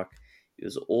around the ruck. It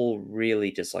was all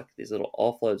really just like these little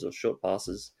offloads or short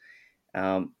passes.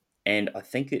 And I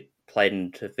think it played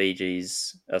into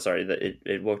Fiji's...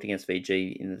 it worked against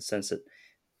Fiji in the sense that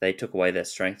they took away their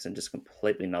strengths and just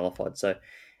completely nullified. So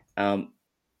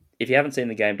if you haven't seen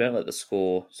the game, don't let the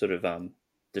score sort of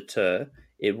deter.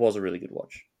 It was a really good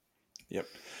watch. Yep.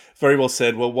 Very well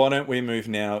said. Well, why don't we move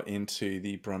now into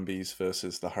the Brumbies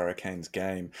versus the Hurricanes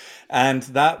game? And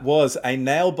that was a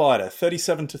nail-biter,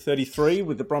 37-33,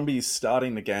 with the Brumbies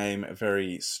starting the game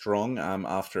very strong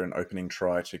after an opening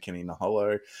try to Kenny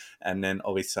Naholo, and then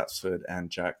Ollie Sapsford and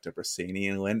Jack Debrasini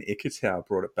and Len Ikitau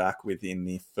brought it back within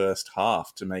the first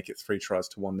half to make it 3 tries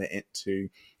to 1 to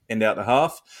end out the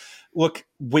half. Look,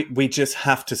 we just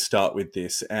have to start with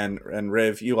this. And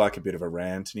Rev, you like a bit of a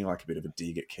rant and you like a bit of a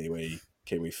dig at Kiwi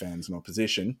fans and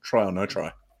opposition. Try or no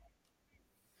try?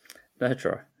 No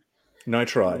try. No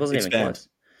try. It wasn't even close.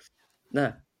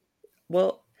 No.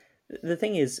 Well, the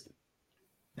thing is,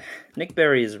 Nick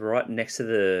Berry is right next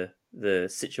to the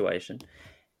situation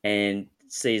and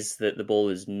sees that the ball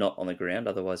is not on the ground.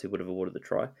 Otherwise, he would have awarded the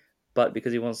try. But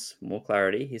because he wants more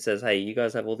clarity, he says, hey, you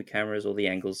guys have all the cameras, all the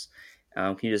angles.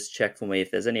 Can you just check for me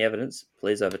if there's any evidence?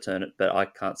 Please overturn it. But I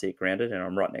can't see it grounded and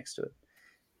I'm right next to it.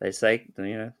 They say,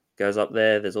 goes up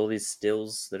there. There's all these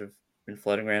stills that have been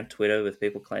floating around Twitter with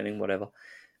people claiming whatever.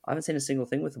 I haven't seen a single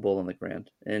thing with the ball on the ground,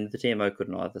 and the TMO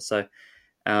couldn't either. So,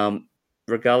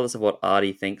 regardless of what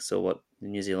Artie thinks or what the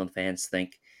New Zealand fans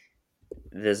think,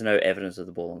 there's no evidence of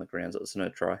the ball on the ground, so it's no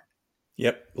try.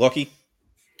 Yep. Lockie?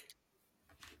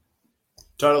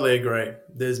 Totally agree.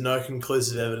 There's no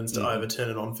conclusive evidence to overturn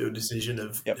an on-field decision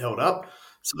of held up,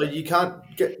 so you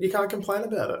can't complain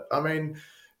about it. I mean,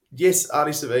 yes,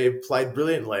 Artie Sevilla played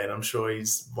brilliantly, and I'm sure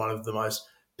he's one of the most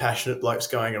passionate blokes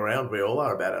going around. We all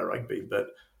are about our rugby, but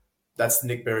that's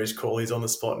Nick Berry's call. He's on the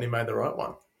spot, and he made the right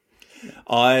one.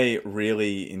 I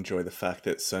really enjoy the fact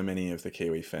that so many of the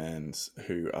Kiwi fans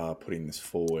who are putting this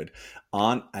forward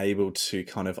aren't able to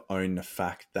kind of own the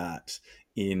fact that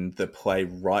in the play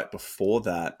right before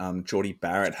that, Geordie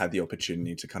Barrett had the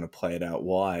opportunity to kind of play it out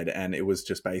wide, and it was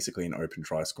just basically an open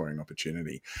try scoring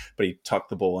opportunity. But he tucked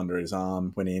the ball under his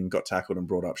arm, went in, got tackled and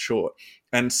brought up short.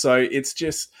 And so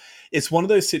it's one of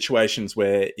those situations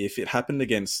where if it happened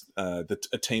against a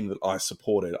team that I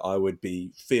supported, I would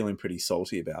be feeling pretty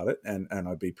salty about it, and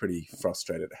I'd be pretty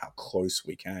frustrated at how close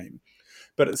we came.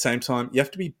 But at the same time, you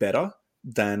have to be better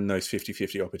than those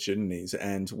 50-50 opportunities.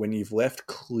 And when you've left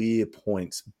clear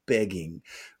points begging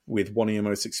with one of your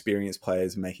most experienced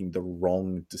players making the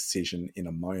wrong decision in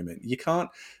a moment, you can't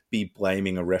be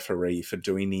blaming a referee for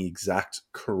doing the exact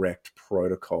correct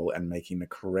protocol and making the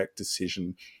correct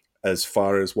decision as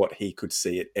far as what he could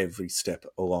see at every step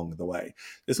along the way.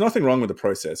 There's nothing wrong with the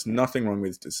process, nothing wrong with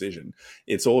his decision.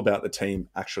 It's all about the team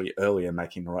actually earlier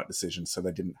making the right decision so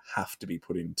they didn't have to be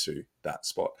put into that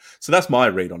spot. So that's my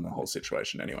read on the whole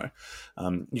situation anyway.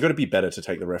 You've got to be better to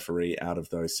take the referee out of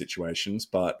those situations.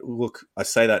 But look, I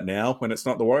say that now when it's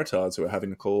not the Waratahs who are having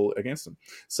the call against them.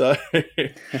 So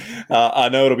I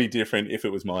know it'll be different if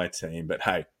it was my team, but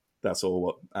hey, that's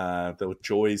all the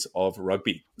joys of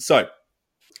rugby. So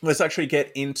let's actually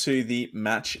get into the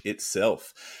match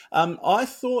itself. I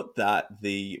thought that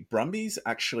the Brumbies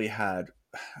actually had,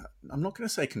 I'm not going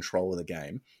to say control of the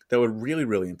game. They were really,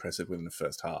 really impressive within the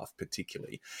first half,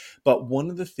 particularly. But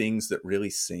one of the things that really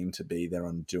seemed to be their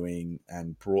undoing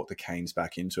and brought the Canes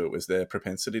back into it was their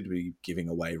propensity to be giving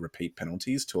away repeat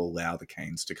penalties to allow the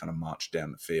Canes to kind of march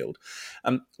down the field.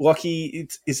 Lockie,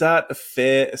 is that a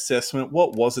fair assessment?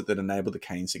 What was it that enabled the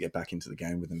Canes to get back into the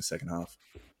game within the second half?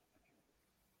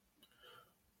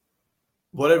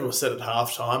 Whatever was said at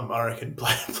halftime, I reckon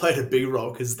played a big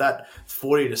role, because that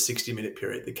 40 to 60 minute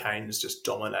period, the Canes just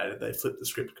dominated. They flipped the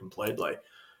script completely.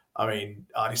 I mean,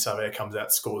 Artie Savea comes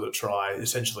out, scores a try,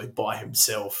 essentially by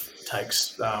himself,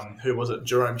 takes, who was it,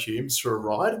 Jerome Humes for a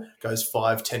ride, goes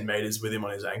 5-10 metres with him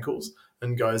on his ankles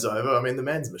and goes over. I mean, the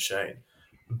man's a machine.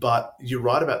 But you're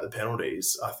right about the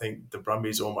penalties. I think the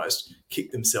Brumbies almost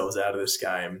kicked themselves out of this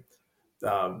game,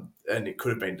 and it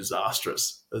could have been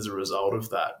disastrous as a result of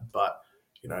that. But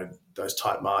you know, those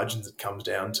tight margins it comes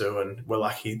down to, and we're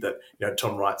lucky that, you know,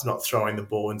 Tom Wright's not throwing the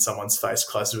ball in someone's face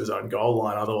close to his own goal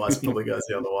line. Otherwise, it probably goes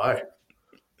the other way.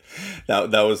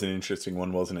 That was an interesting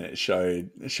one, wasn't it? It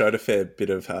showed a fair bit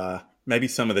of maybe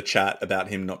some of the chat about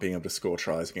him not being able to score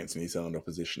tries against New Zealand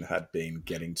opposition had been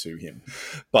getting to him.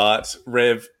 But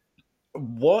Rev,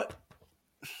 what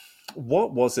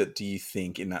was it, do you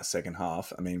think, in that second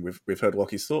half? I mean, we've heard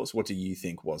Lockie's thoughts. What do you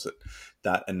think was it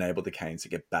that enabled the Canes to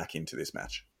get back into this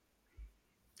match?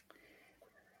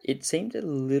 It seemed a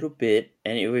little bit,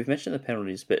 and we've mentioned the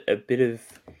penalties, but a bit of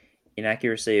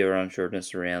inaccuracy or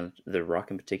unsureness around the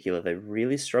ruck in particular. They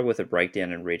really struggle with a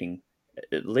breakdown and reading,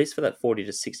 at least for that 40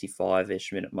 to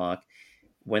 65-ish minute mark,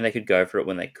 when they could go for it,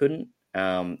 when they couldn't.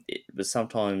 It was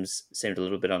sometimes seemed a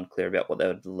little bit unclear about what they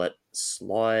would let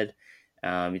slide.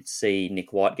 You'd see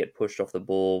Nick White get pushed off the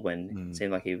ball when it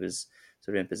seemed like he was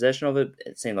sort of in possession of it.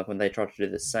 It seemed like when they tried to do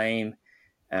the same,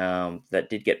 that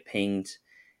did get pinged.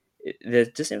 There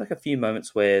just seemed like a few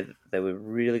moments where they were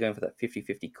really going for that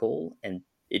 50-50 call, and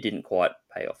it didn't quite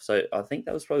pay off. So I think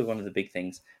that was probably one of the big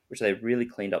things, which they really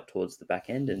cleaned up towards the back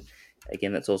end. And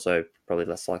again, that's also probably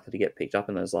less likely to get picked up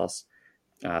in those last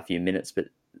few minutes. But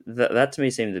that to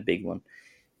me seemed the big one.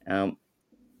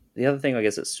 The other thing I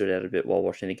guess that stood out a bit while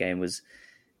watching the game was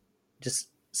just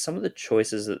some of the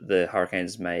choices that the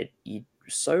Hurricanes made. You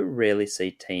so rarely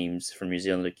see teams from New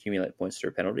Zealand accumulate points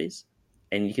through penalties.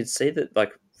 And you could see that,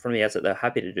 like, from the outset, they're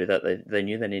happy to do that. They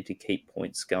knew they needed to keep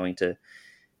points going to,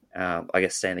 I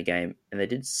guess, stay in the game. And they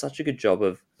did such a good job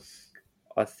of,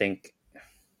 I think,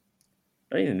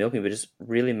 not even milking, but just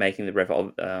really making the ref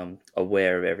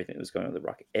aware of everything that was going on with the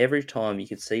ruck. Every time you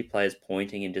could see players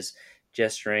pointing and just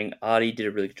gesturing. Artie did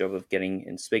a really good job of getting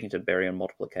and speaking to Berry on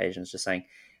multiple occasions, just saying,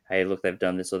 hey, look, they've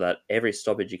done this or that. Every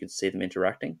stoppage, you could see them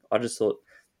interacting. I just thought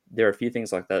there are a few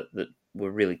things like that that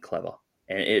were really clever.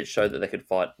 and it showed that they could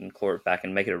fight and claw it back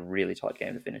and make it a really tight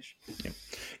game to finish. Yeah.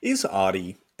 Is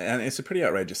Artie, and it's a pretty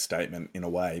outrageous statement in a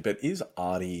way, but is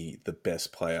Artie the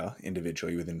best player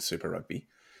individually within Super Rugby?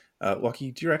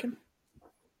 Lockie, do you reckon?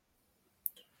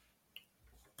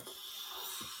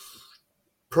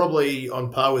 Probably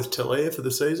on par with Talia for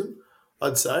the season,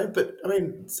 I'd say. But, I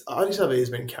mean, Artie Savea has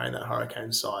been carrying that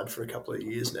Hurricane side for a couple of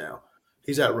years now.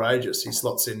 He's outrageous. He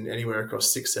slots in anywhere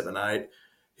across 6, 7, 8.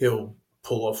 He'll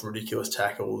pull off ridiculous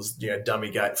tackles, dummy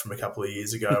gate from a couple of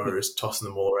years ago, or is tossing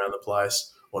them all around the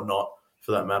place, or not,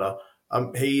 for that matter.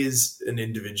 He is an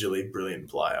individually brilliant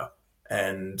player,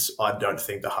 and I don't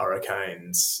think the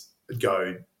Hurricanes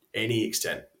go any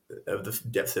extent of the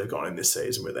depth they've gone in this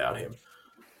season without him.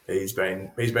 He's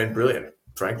been brilliant,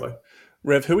 frankly.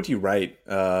 Rev, who would you rate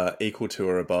equal to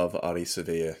or above Artie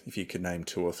Sevilla if you could name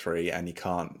 2 or 3 and you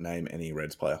can't name any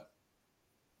Reds player?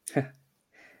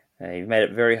 You made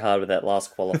it very hard with that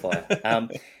last qualifier.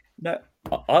 No,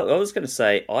 I was going to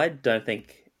say I don't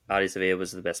think Artie Sevilla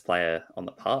was the best player on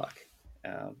the park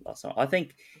last night. I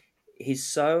think he's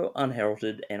so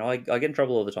unheralded, and I get in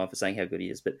trouble all the time for saying how good he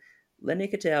is, but Len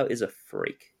Nikitau is a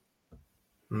freak.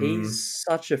 He's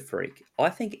such a freak. I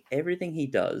think everything he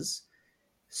does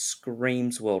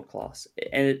screams world class.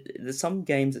 And there's some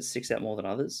games that sticks out more than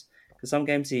others. Because some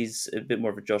games he's a bit more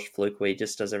of a Josh Fluke where he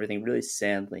just does everything really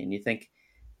soundly. And you think,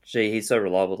 gee, he's so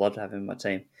reliable. I'd love to have him in my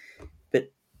team.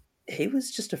 But he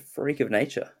was just a freak of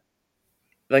nature.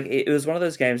 Like, it was one of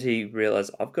those games he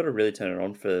realised, I've got to really turn it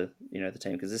on for, the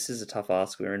team. Because this is a tough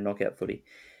ask. We're in knockout footy.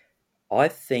 I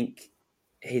think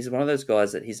he's one of those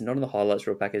guys that he's not in the highlights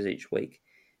reel package each week.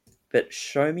 But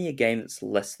show me a game that's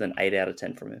less than 8 out of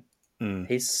 10 from him.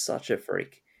 He's such a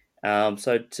freak.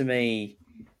 So to me,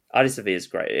 Artie Sevilla is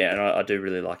great, and I do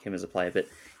really like him as a player. But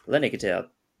Len Nikitau,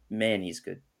 man, he's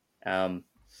good. And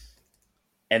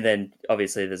then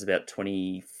obviously there's about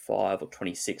 25 or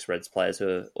 26 Reds players who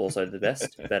are also the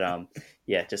best. But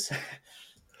just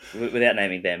without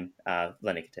naming them, Len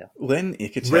Nikitau. Len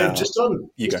Nikitau. Rev, just on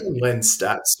Len's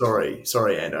stats.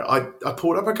 Sorry, Ando. I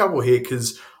pulled up a couple here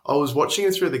because I was watching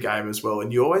it through the game as well,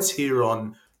 and you always hear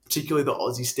on, particularly the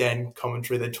Aussie stand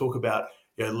commentary, they talk about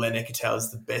Len Nikitau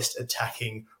is the best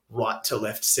attacking right to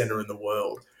left centre in the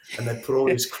world, and they put all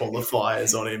these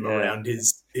qualifiers on him around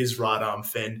his right arm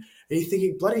fend, and you're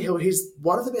thinking, bloody hell, he's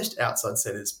one of the best outside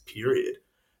centres, period.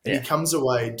 And he comes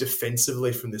away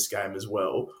defensively from this game as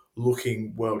well,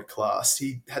 looking world class.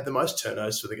 He had the most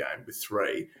turnovers for the game with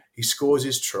 3. He scores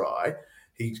his try.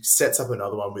 He sets up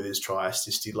another one with his try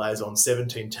assist. He lays on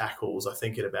 17 tackles, I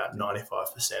think at about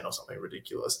 95% or something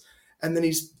ridiculous. And then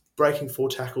he's breaking 4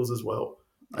 tackles as well.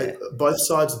 Both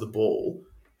sides of the ball,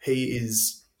 he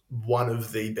is one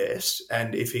of the best.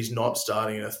 And if he's not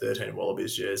starting in a 13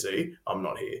 Wallabies jersey, I'm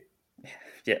not here.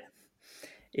 Yeah.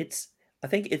 I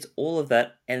think it's all of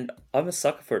that. And I'm a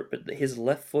sucker for it. But his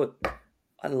left foot,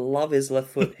 I love his left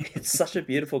foot. It's such a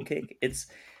beautiful kick. It's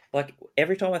like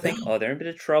every time I think, they're in a bit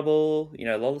of trouble.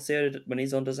 Lolosio, when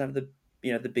he's on, doesn't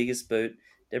have the biggest boot.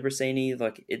 Debrasini,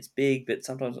 like, it's big, but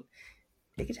sometimes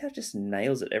Nikitau just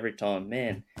nails it every time,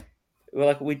 man. Well,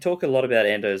 like, we talk a lot about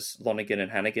Ando's Lonergan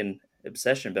and Hannigan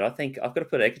obsession, but I think I've got to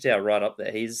put Nikitau right up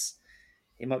there. He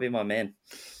might be my man.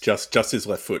 Just his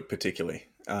left foot, particularly.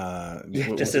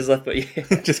 Just his left foot.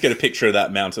 Yeah. Just get a picture of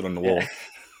that mounted on the wall.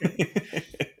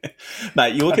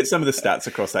 Mate, you look at some of the stats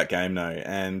across that game now,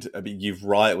 and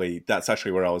that's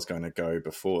actually where I was going to go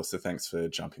before, so thanks for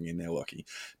jumping in there, Lockie.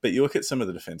 But you look at some of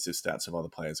the defensive stats of other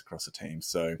players across the team.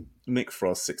 So Mick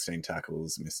Frost, 16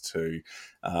 tackles, missed 2.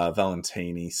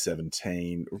 Valentini,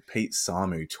 17. Pete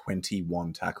Samu,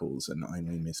 21 tackles and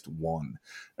only missed 1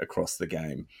 across the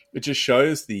game. It just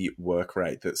shows the work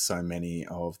rate that so many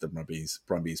of the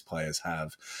Brumbies players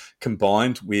have,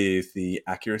 combined with the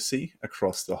accuracy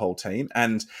across the whole team.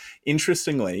 And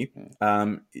interestingly,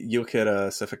 you look at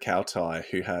Sefa Kautai,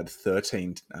 who had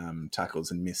 13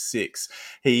 tackles and missed 6.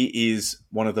 He is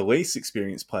one of the least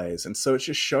experienced players. And so it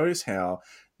just shows how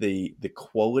the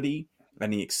quality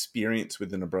and the experience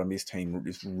within the Brumbies team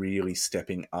is really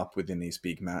stepping up within these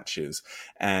big matches.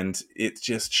 And it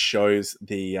just shows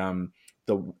the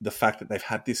fact that they've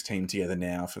had this team together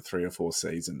now for 3 or 4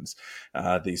 seasons.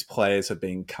 These players have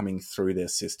been coming through their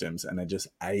systems and are just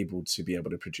able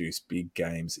to produce big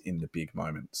games in the big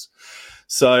moments.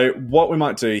 So what we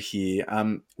might do here,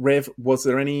 Rev, was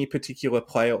there any particular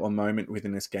player or moment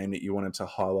within this game that you wanted to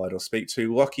highlight or speak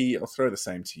to? Lockie, I'll throw the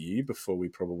same to you before we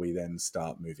probably then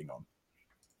start moving on.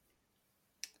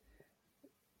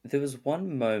 There was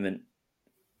one moment,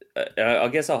 I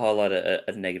guess I'll highlight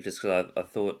a negative just because I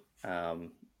thought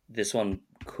this one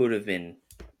could have been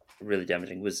really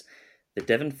damaging, was the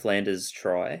Devon Flanders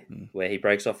try, where he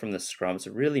breaks off from the scrum. It's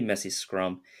a really messy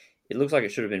scrum. It looks like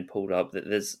it should have been pulled up.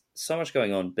 There's so much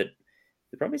going on, but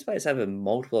the Brumbies players have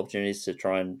multiple opportunities to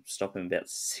try and stop him about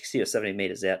 60 or 70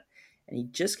 metres out, and he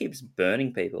just keeps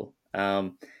burning people.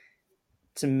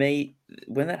 To me,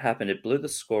 when that happened, it blew the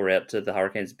score out to the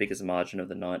Hurricanes' biggest margin of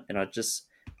the night, and I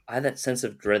had that sense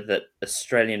of dread that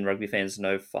Australian rugby fans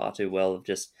know far too well of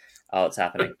just, oh, it's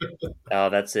happening. Oh,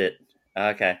 that's it.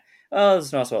 Okay. Oh,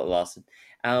 it's nice while it lasted.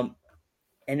 And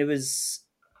it was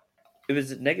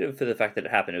negative for the fact that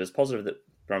it happened. It was positive that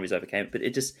Brumbies overcame it, but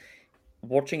it just,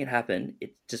 watching it happen,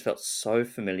 it just felt so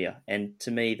familiar. And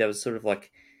to me, that was sort of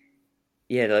like,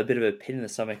 yeah, a bit of a pit in the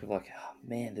stomach of like, oh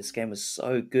man, this game was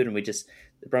so good, and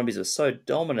the Brumbies were so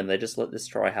dominant. They just let this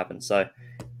try happen. So,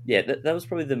 yeah, that was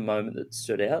probably the moment that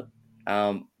stood out.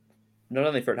 Not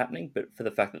only for it happening, but for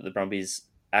the fact that the Brumbies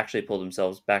actually pulled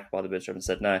themselves back by the bootstrap and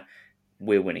said, no,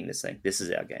 we're winning this thing. This is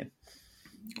our game.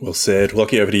 Well said.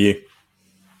 Lockie, over to you.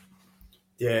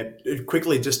 Yeah,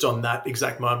 quickly just on that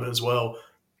exact moment as well,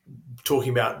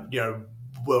 talking about,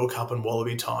 World Cup and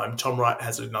Wallaby time, Tom Wright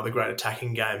has another great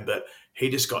attacking game, but he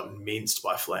just got minced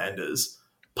by Flanders.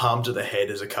 Palm to the head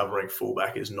as a covering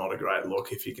fullback is not a great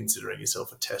look if you're considering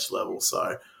yourself a test level.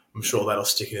 So I'm sure that'll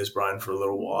stick in his brain for a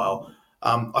little while.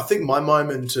 I think my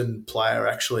moment and player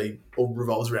actually all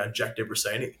revolves around Jack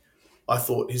Debrasini. I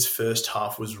thought his first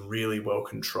half was really well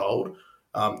controlled.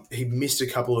 He missed a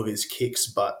couple of his kicks,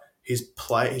 but his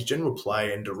general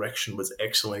play and direction was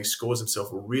excellent. He scores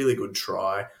himself a really good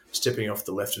try, stepping off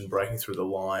the left and breaking through the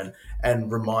line, and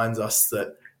reminds us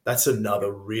that that's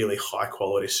another really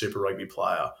high-quality Super Rugby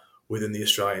player within the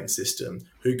Australian system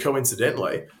who,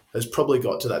 coincidentally, has probably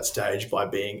got to that stage by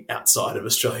being outside of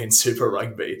Australian Super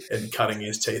Rugby and cutting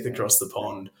his teeth across the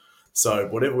pond. So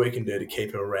whatever we can do to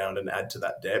keep him around and add to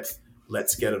that depth,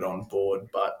 let's get it on board.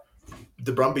 But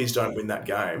the Brumbies don't win that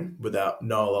game without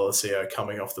Noel Olasio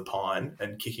coming off the pine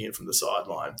and kicking it from the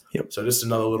sideline. Yep. So just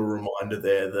another little reminder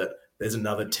there that there's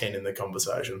another 10 in the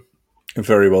conversation.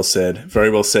 Very well said. Very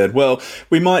well said. Well,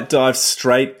 we might dive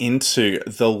straight into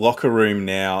the locker room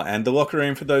now. And the locker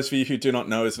room, for those of you who do not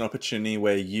know, is an opportunity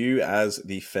where you, as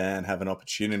the fan, have an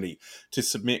opportunity to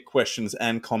submit questions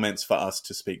and comments for us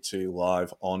to speak to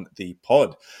live on the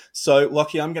pod. So,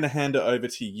 Lockie, I'm going to hand it over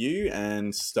to you,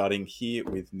 and starting here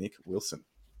with Nick Wilson.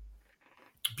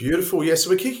 Beautiful. Yeah,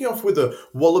 so we're kicking off with a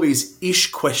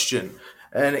Wallabies-ish question.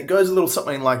 And it goes a little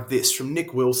something like this from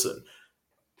Nick Wilson.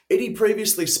 Eddie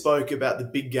previously spoke about the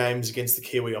big games against the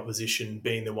Kiwi opposition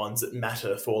being the ones that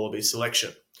matter for Wallabies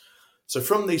selection. So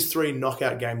from these 3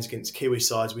 knockout games against Kiwi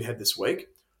sides we had this week,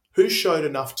 who showed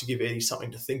enough to give Eddie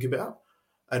something to think about,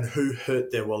 and who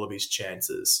hurt their Wallabies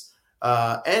chances?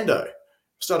 Ando,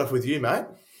 start off with you, mate.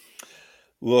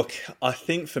 Look, I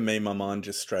think for me, my mind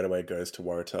just straight away goes to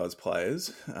Waratahs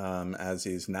players, as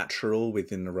is natural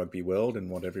within the rugby world and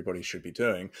what everybody should be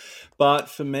doing. But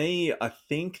for me, I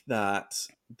think that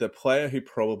the player who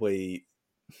probably...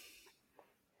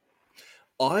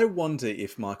 I wonder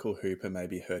if Michael Hooper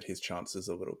maybe hurt his chances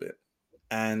a little bit.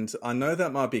 And I know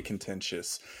that might be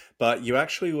contentious, but you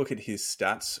actually look at his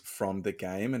stats from the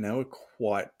game and they were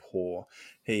quite poor.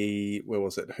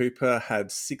 Hooper had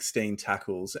 16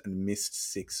 tackles and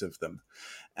missed 6 of them.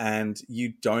 And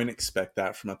you don't expect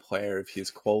that from a player of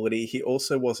his quality. He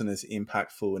also wasn't as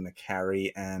impactful in a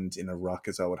carry and in a ruck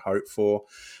as I would hope for.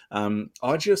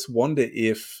 I just wonder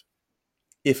if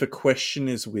a question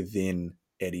is within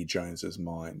Eddie Jones's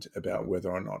mind about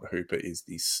whether or not Hooper is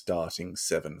the starting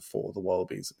 7 for the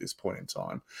Wallabies at this point in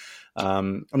time.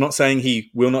 I'm not saying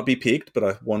he will not be picked, but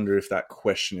I wonder if that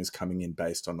question is coming in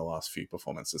based on the last few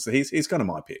performances. So he's kind of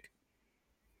my pick.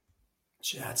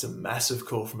 Yeah, that's a massive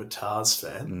call from a Tars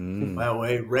fan. Wow,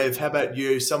 Rev, how about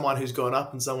you? Someone who's gone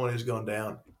up and someone who's gone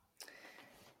down.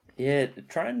 Yeah,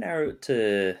 trying to narrow it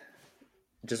to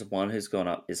just one who's gone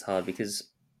up is hard because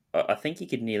I think you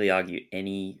could nearly argue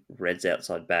any Reds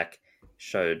outside back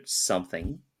showed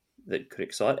something that could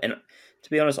excite. And to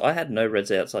be honest, I had no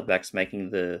Reds outside backs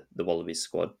making the Wallabies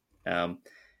squad.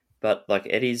 But like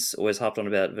Eddie's always harped on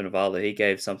about Vunivalu, he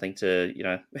gave something to,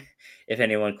 if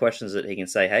anyone questions it, he can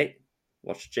say, hey,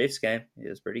 watch the Chiefs game. It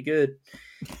was pretty good.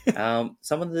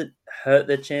 Someone that hurt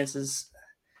their chances,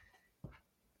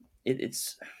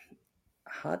 it's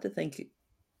hard to think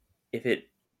if it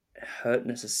hurt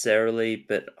necessarily,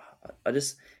 but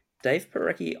Dave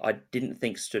Parecki, I didn't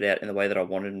think stood out in the way that I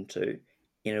wanted him to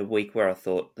in a week where I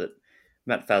thought that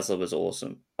Matt Fazler was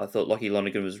awesome. I thought Lockie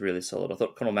Lonergan was really solid. I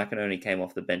thought Connell McInerney came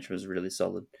off the bench and was really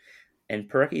solid. And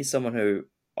Parecki is someone who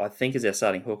I think is our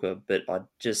starting hooker, but I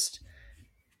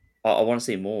want to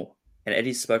see more. And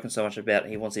Eddie's spoken so much about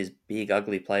he wants these big,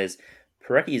 ugly players.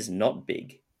 Parecki is not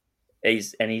big.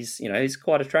 He's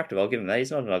quite attractive. I'll give him that.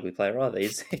 He's not an ugly player either.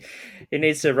 He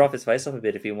needs to rough his face off a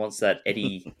bit if he wants that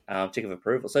Eddie tick of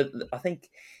approval. So I think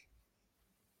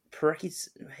Parecki's,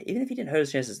 even if he didn't hurt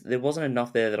his chances, there wasn't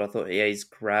enough there that I thought, yeah, he's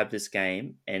grabbed this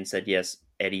game and said, yes,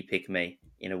 Eddie, pick me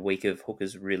in a week of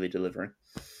hookers really delivering.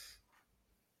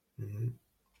 Mm-hmm.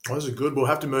 Well, those are good. We'll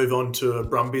have to move on to a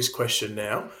Brumbies question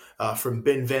now from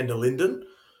Ben van der Linden.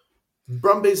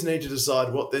 Brumbies need to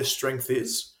decide what their strength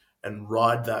is and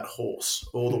ride that horse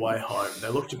all the way home. They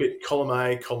looked a bit column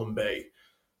A, column B.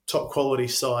 Top quality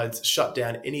sides shut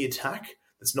down any attack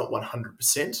that's not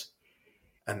 100%,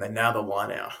 and they now the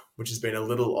line out, which has been a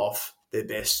little off their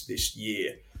best this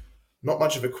year. Not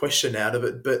much of a question out of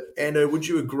it, but Ando, would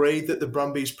you agree that the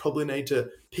Brumbies probably need to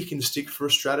pick and stick for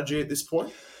a strategy at this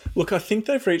point? Look, I think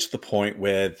they've reached the point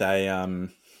where they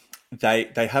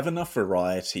have enough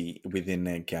variety within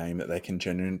their game that they can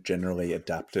generally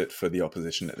adapt it for the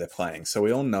opposition that they're playing. So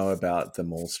we all know about the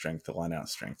maul strength, the line-out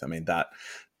strength. I mean,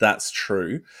 that's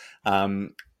true.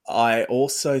 I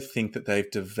also think that they've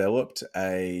developed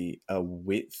a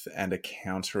width and a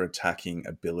counter-attacking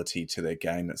ability to their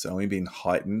game that's only been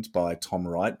heightened by Tom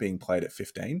Wright being played at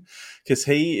 15, because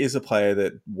he is a player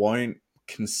that won't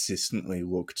consistently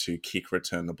look to kick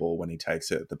return the ball when he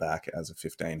takes it at the back as a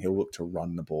 15. He'll look to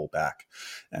run the ball back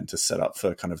and to set up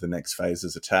for kind of the next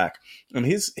phase's attack. And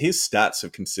his stats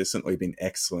have consistently been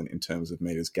excellent in terms of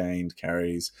meters gained,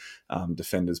 carries,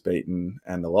 defenders beaten,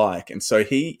 and the like. And so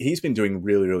he's been doing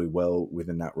really, really well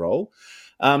within that role.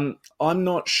 I'm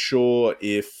not sure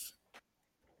if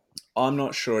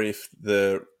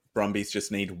the Brumbies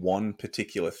just need one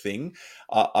particular thing.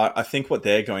 I think what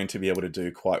they're going to be able to do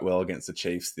quite well against the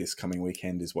Chiefs this coming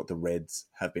weekend is what the Reds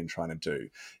have been trying to do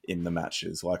in the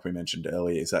matches. Like we mentioned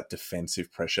earlier, is that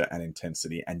defensive pressure and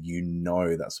intensity, and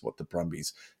that's what the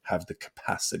Brumbies have the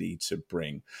capacity to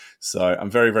bring. So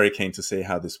I'm very, very keen to see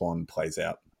how this one plays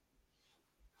out.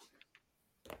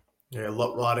 Yeah, a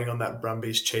lot riding on that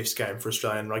Brumbies-Chiefs game for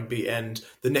Australian rugby. And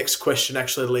the next question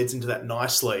actually leads into that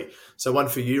nicely. So one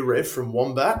for you, Rev, from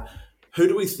Wombat. Who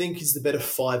do we think is the better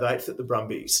 5'8" at the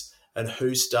Brumbies? And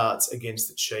who starts against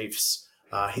the Chiefs?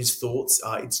 His thoughts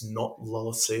are it's not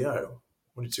Lolosio.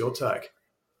 What is your take?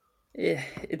 Yeah,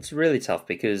 it's really tough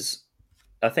because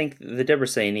I think the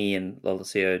Debrasini and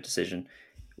Lolosio decision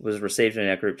was received in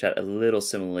our group chat a little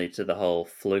similarly to the whole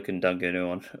Fluke and Dungunu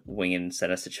on wing and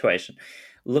centre situation.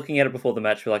 Looking at it before the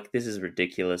match, we're like, this is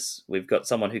ridiculous. We've got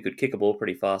someone who could kick a ball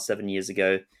pretty fast 7 years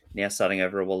ago, now starting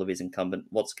over a Wallabies incumbent.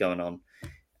 What's going on?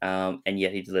 And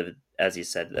yet he delivered, as you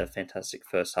said, a fantastic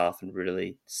first half and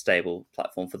really stable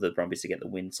platform for the Brumbies to get the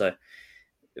win. So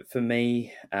for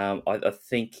me, I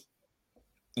think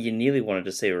you nearly wanted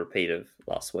to see a repeat of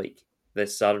last week. They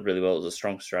started really well. It was a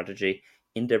strong strategy.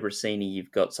 In Debrasini,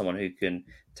 you've got someone who can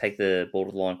take the ball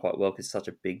to the line quite well because he's such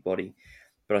a big body.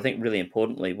 But I think really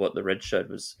importantly, what the Reds showed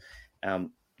was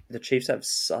the Chiefs have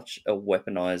such a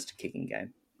weaponized kicking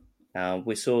game.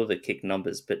 We saw the kick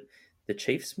numbers, but the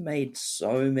Chiefs made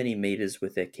so many meters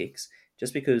with their kicks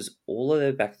just because all of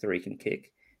their back three can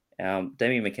kick.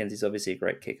 Damien McKenzie's obviously a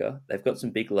great kicker. They've got some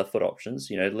big left foot options.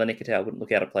 Lenny Katau wouldn't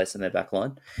look out of place in their back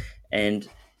line. And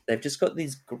they've just got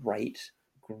these great,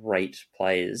 great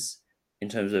players in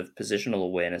terms of positional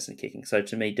awareness and kicking. So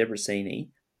to me,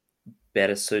 Debrasini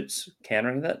better suits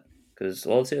countering that because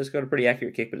Lolosio's got a pretty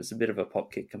accurate kick, but it's a bit of a pop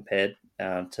kick compared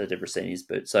to Debrasini's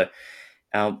boot. So,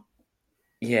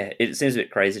 it seems a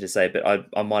bit crazy to say, but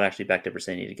I might actually back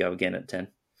Debrasini to go again at 10.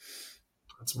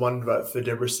 That's one vote for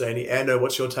Debrasini. Ando,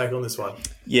 what's your take on this one?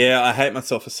 Yeah, I hate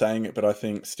myself for saying it, but I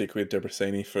think stick with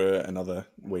Debrasini for another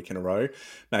week in a row.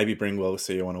 Maybe bring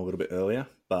Lolosio on a little bit earlier,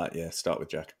 but yeah, start with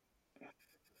Jack.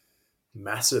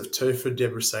 Massive 2 for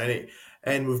Debrasini.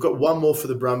 And we've got one more for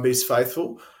the Brumbies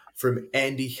faithful from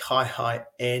Andy. Hi,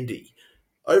 Andy.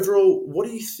 Overall, do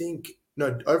you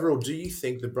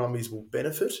think the Brumbies will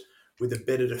benefit with a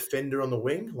better defender on the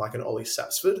wing, like an Ollie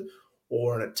Sapsford,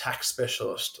 or an attack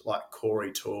specialist like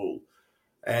Corey Toole?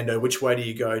 And which way do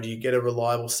you go? Do you get a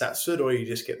reliable Sapsford or you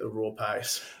just get the raw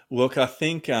pace? Look, I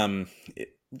think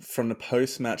from the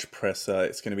post-match presser,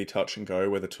 it's going to be touch and go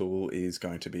whether Toole is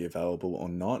going to be available or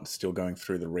not, still going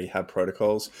through the rehab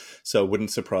protocols. So it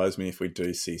wouldn't surprise me if we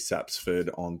do see Sapsford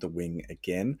on the wing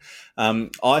again.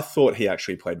 I thought he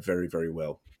actually played very, very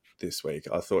well this week.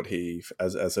 I thought he,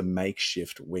 as a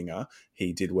makeshift winger,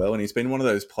 he did well. And he's been one of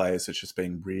those players that's just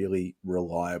been really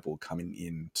reliable coming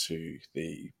into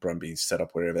the Brumbies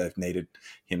setup wherever they've needed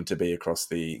him to be across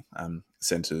the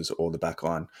centres or the back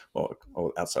line or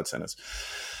outside centres.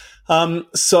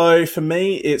 So for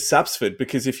me, it's Sapsford,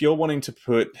 because if you're wanting to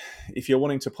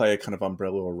play a kind of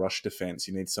umbrella or rush defense,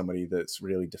 you need somebody that's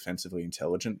really defensively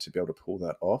intelligent to be able to pull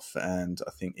that off. And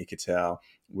I think Ikitau,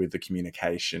 with the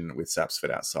communication with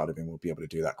Sapsford outside of him, will be able to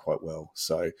do that quite well.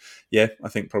 So yeah, I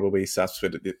think probably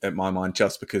Sapsford at my mind,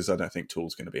 just because I don't think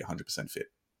Toole's going to be 100% fit.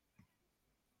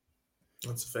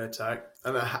 That's a fair take.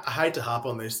 And I hate to harp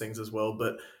on these things as well,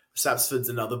 but Sapsford's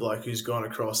another bloke who's gone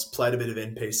across, played a bit of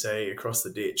NPC across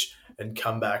the ditch and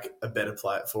come back a better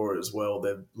player for it as well.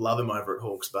 They love him over at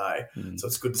Hawke's Bay. So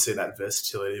it's good to see that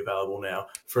versatility available now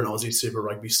for an Aussie Super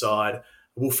Rugby side.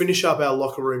 We'll finish up our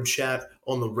locker room chat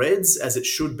on the Reds, as it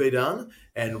should be done.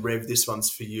 And Rev, this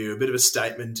one's for you. A bit of a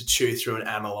statement to chew through and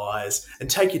analyse. And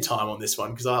take your time on this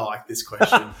one, because I like this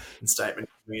question and statement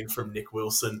coming in from Nick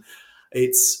Wilson.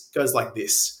 It goes like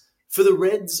this. For the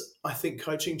Reds, I think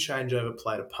coaching changeover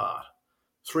played a part.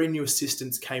 3 new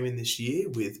assistants came in this year,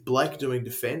 with Blake doing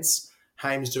defence,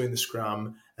 Hames doing the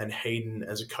scrum, and Heaton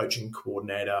as a coaching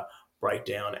coordinator,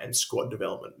 breakdown, and squad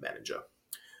development manager.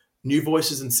 New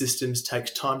voices and systems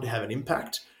takes time to have an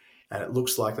impact, and it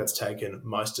looks like that's taken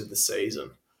most of the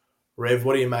season. Rev,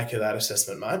 what do you make of that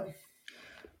assessment, mate?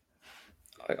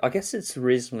 I guess it's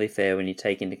reasonably fair when you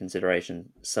take into consideration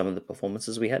some of the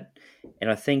performances we had.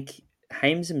 And I think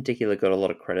Hames in particular got a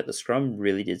lot of credit. The scrum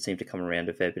really did seem to come around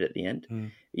a fair bit at the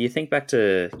end. You think back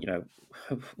to,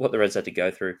 what the Reds had to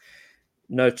go through.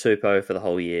 No Tupou for the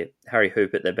whole year. Harry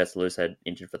Hoopert, their best loose, had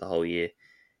injured for the whole year.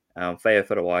 Feo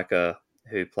Fodawaika,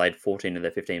 who played 14 of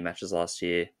their 15 matches last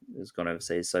year, has gone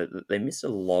overseas. So they missed a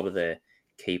lot of their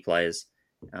key players.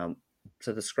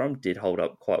 So the scrum did hold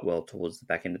up quite well towards the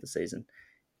back end of the season.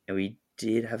 And we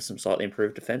did have some slightly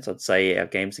improved defence. I'd say our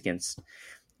games against,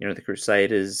 the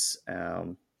Crusaders,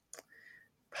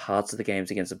 parts of the games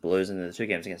against the Blues, and the 2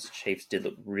 games against the Chiefs did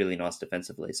look really nice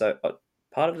defensively. So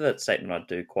part of that statement I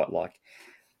do quite like.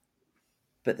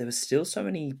 But there were still so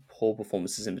many poor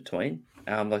performances in between.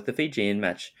 Like the Fijian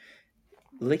match,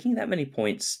 leaking that many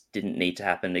points didn't need to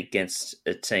happen against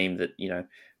a team that,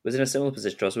 was in a similar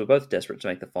position to us. We were both desperate to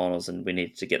make the finals, and we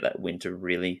needed to get that win to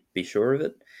really be sure of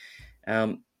it.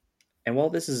 And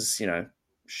while this has,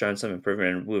 shown some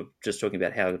improvement, and we're just talking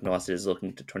about how nice it is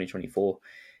looking to 2024,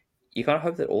 you kind of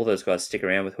hope that all those guys stick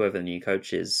around with whoever the new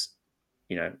coach is,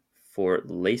 for at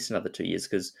least another 2 years.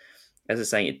 Because, as I was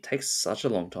saying, it takes such a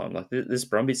long time. Like, this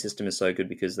Brumbies system is so good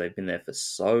because they've been there for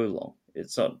so long.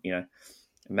 It's not, a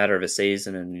matter of a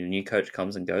season and a new coach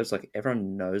comes and goes. Like,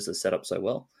 everyone knows the setup so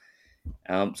well.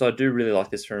 So I do really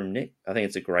like this from Nick. I think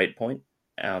it's a great point.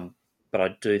 But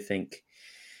I do think,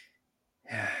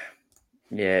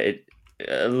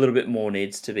 a little bit more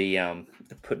needs to be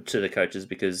put to the coaches,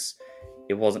 because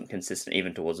it wasn't consistent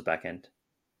even towards the back end.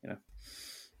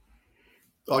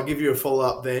 I'll give you a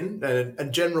follow-up then, and a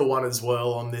general one as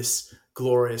well on this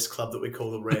glorious club that we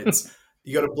call the Reds.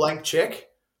 You got a blank check.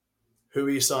 Who are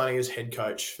you signing as head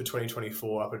coach for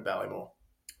 2024 up at Ballymore?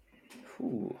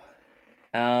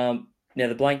 Now,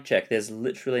 the blank check, there's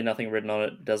literally nothing written on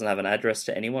it. It doesn't have an address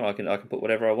to anyone. I can put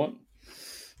whatever I want.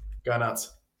 Go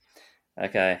nuts.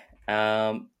 Okay.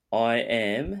 I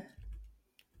am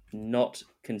not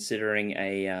considering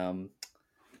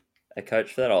a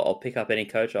coach for that. I'll pick up any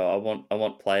coach. I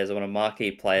want players. I want a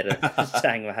marquee player to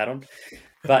hang my hat on.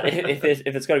 But if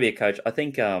it's got to be a coach, I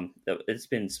think it's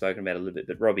been spoken about a little bit.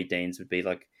 But Robbie Deans would be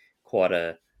like quite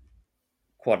an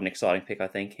exciting pick. I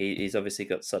think he's obviously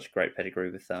got such great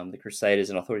pedigree with the Crusaders,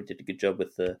 and I thought he did a good job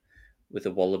with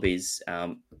the Wallabies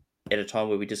at a time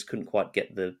where we just couldn't quite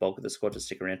get the bulk of the squad to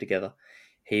stick around together.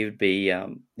 He'd be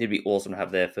awesome to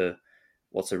have there for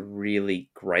what's a really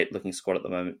great looking squad at the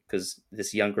moment, because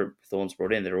this young group Thorne's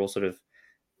brought in, they're all sort of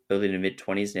early to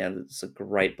mid-20s now. It's a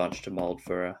great bunch to mould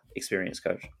for an experienced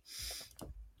coach.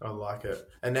 I like it.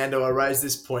 And Nando, I raised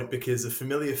this point because a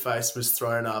familiar face was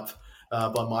thrown up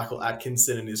by Michael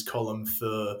Atkinson in his column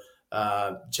for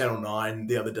Channel 9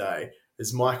 the other day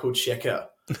as Michael Checker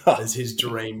as his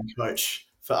dream coach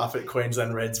for up at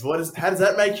Queensland Reds. How does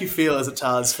that make you feel as a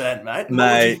Tars fan, mate?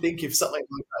 What would you think if something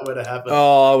like that were to happen?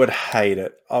 Oh, I would hate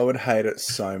it. I would hate it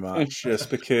so much, just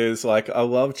because, I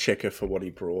love Checker for what he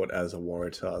brought as a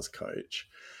Waratahs coach,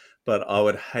 but I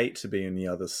would hate to be on the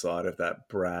other side of that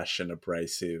brash and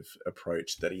abrasive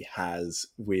approach that he has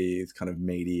with kind of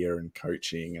media and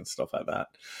coaching and stuff like that.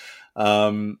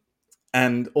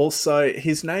 And also,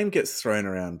 his name gets thrown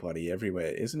around bloody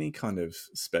everywhere. Isn't he kind of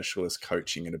specialist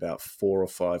coaching at about 4 or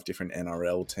 5 different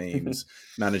NRL teams,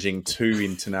 managing 2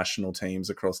 international teams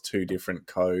across 2 different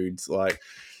codes?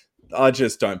 I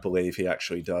just don't believe he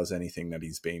actually does anything that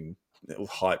he's been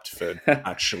hyped for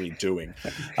actually doing.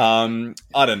 I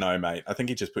don't know, mate. I think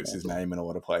he just puts his name in a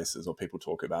lot of places, or people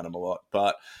talk about him a lot.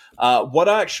 But what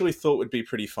I actually thought would be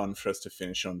pretty fun for us to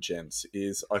finish on, gents,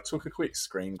 is I took a quick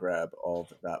screen grab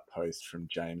of that post from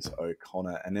James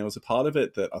O'Connor, and there was a part of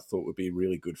it that I thought would be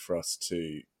really good for us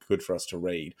to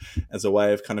read as a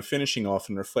way of kind of finishing off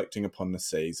and reflecting upon the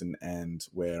season and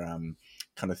where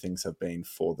kind of things have been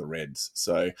for the Reds.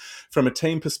 So from a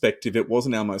team perspective, it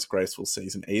wasn't our most graceful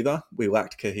season either. We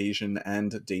lacked cohesion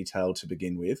and detail to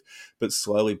begin with, but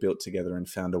slowly built together and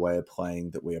found a way of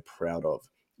playing that we are proud of,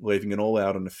 leaving it all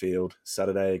out on the field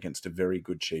Saturday against a very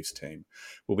good Chiefs team.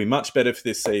 We'll be much better for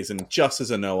this season, just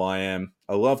as I know I am.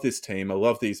 I love this team, I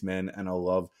love these men, and I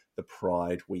love the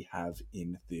pride we have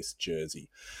in this jersey.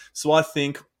 So I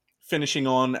think finishing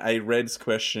on a Reds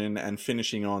question and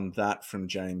finishing on that from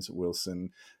James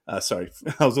Wilson, sorry,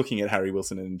 I was looking at Harry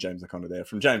Wilson and James O'Connor there,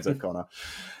 from James O'Connor,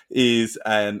 is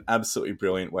an absolutely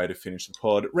brilliant way to finish the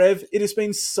pod. Rev, it has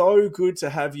been so good to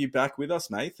have you back with us,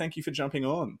 mate. Thank you for jumping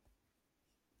on.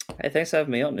 Hey, thanks for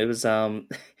having me on. It was,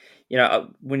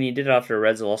 when you did it after a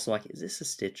Reds loss, I'm like, is this a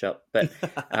stitch up? But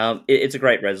it's a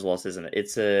great Reds loss, isn't it?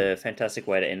 It's a fantastic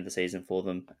way to end the season for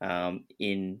them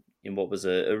in what was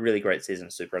a really great season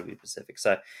of Super Rugby Pacific.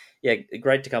 So, yeah,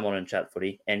 great to come on and chat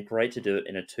footy, and great to do it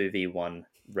in a 2v1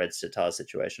 Reds to Tars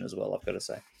situation as well, I've got to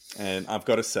say. And I've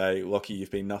got to say, Lockie,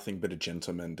 you've been nothing but a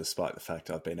gentleman, despite the fact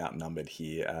I've been outnumbered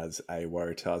here as a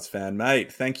Waratahs fan.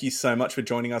 Mate, thank you so much for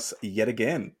joining us yet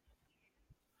again.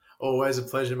 Always a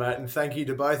pleasure, mate. And thank you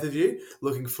to both of you.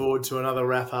 Looking forward to another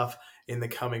wrap-up in the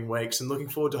coming weeks, and looking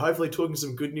forward to hopefully talking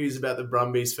some good news about the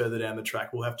Brumbies further down the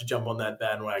track. We'll have to jump on that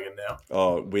bandwagon now.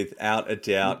 Oh, without a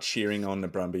doubt, cheering on the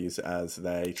Brumbies as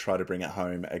they try to bring it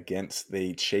home against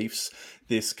the Chiefs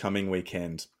this coming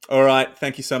weekend. All right,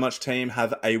 thank you so much, team.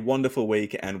 Have a wonderful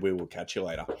week, and we will catch you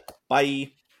later.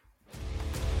 Bye.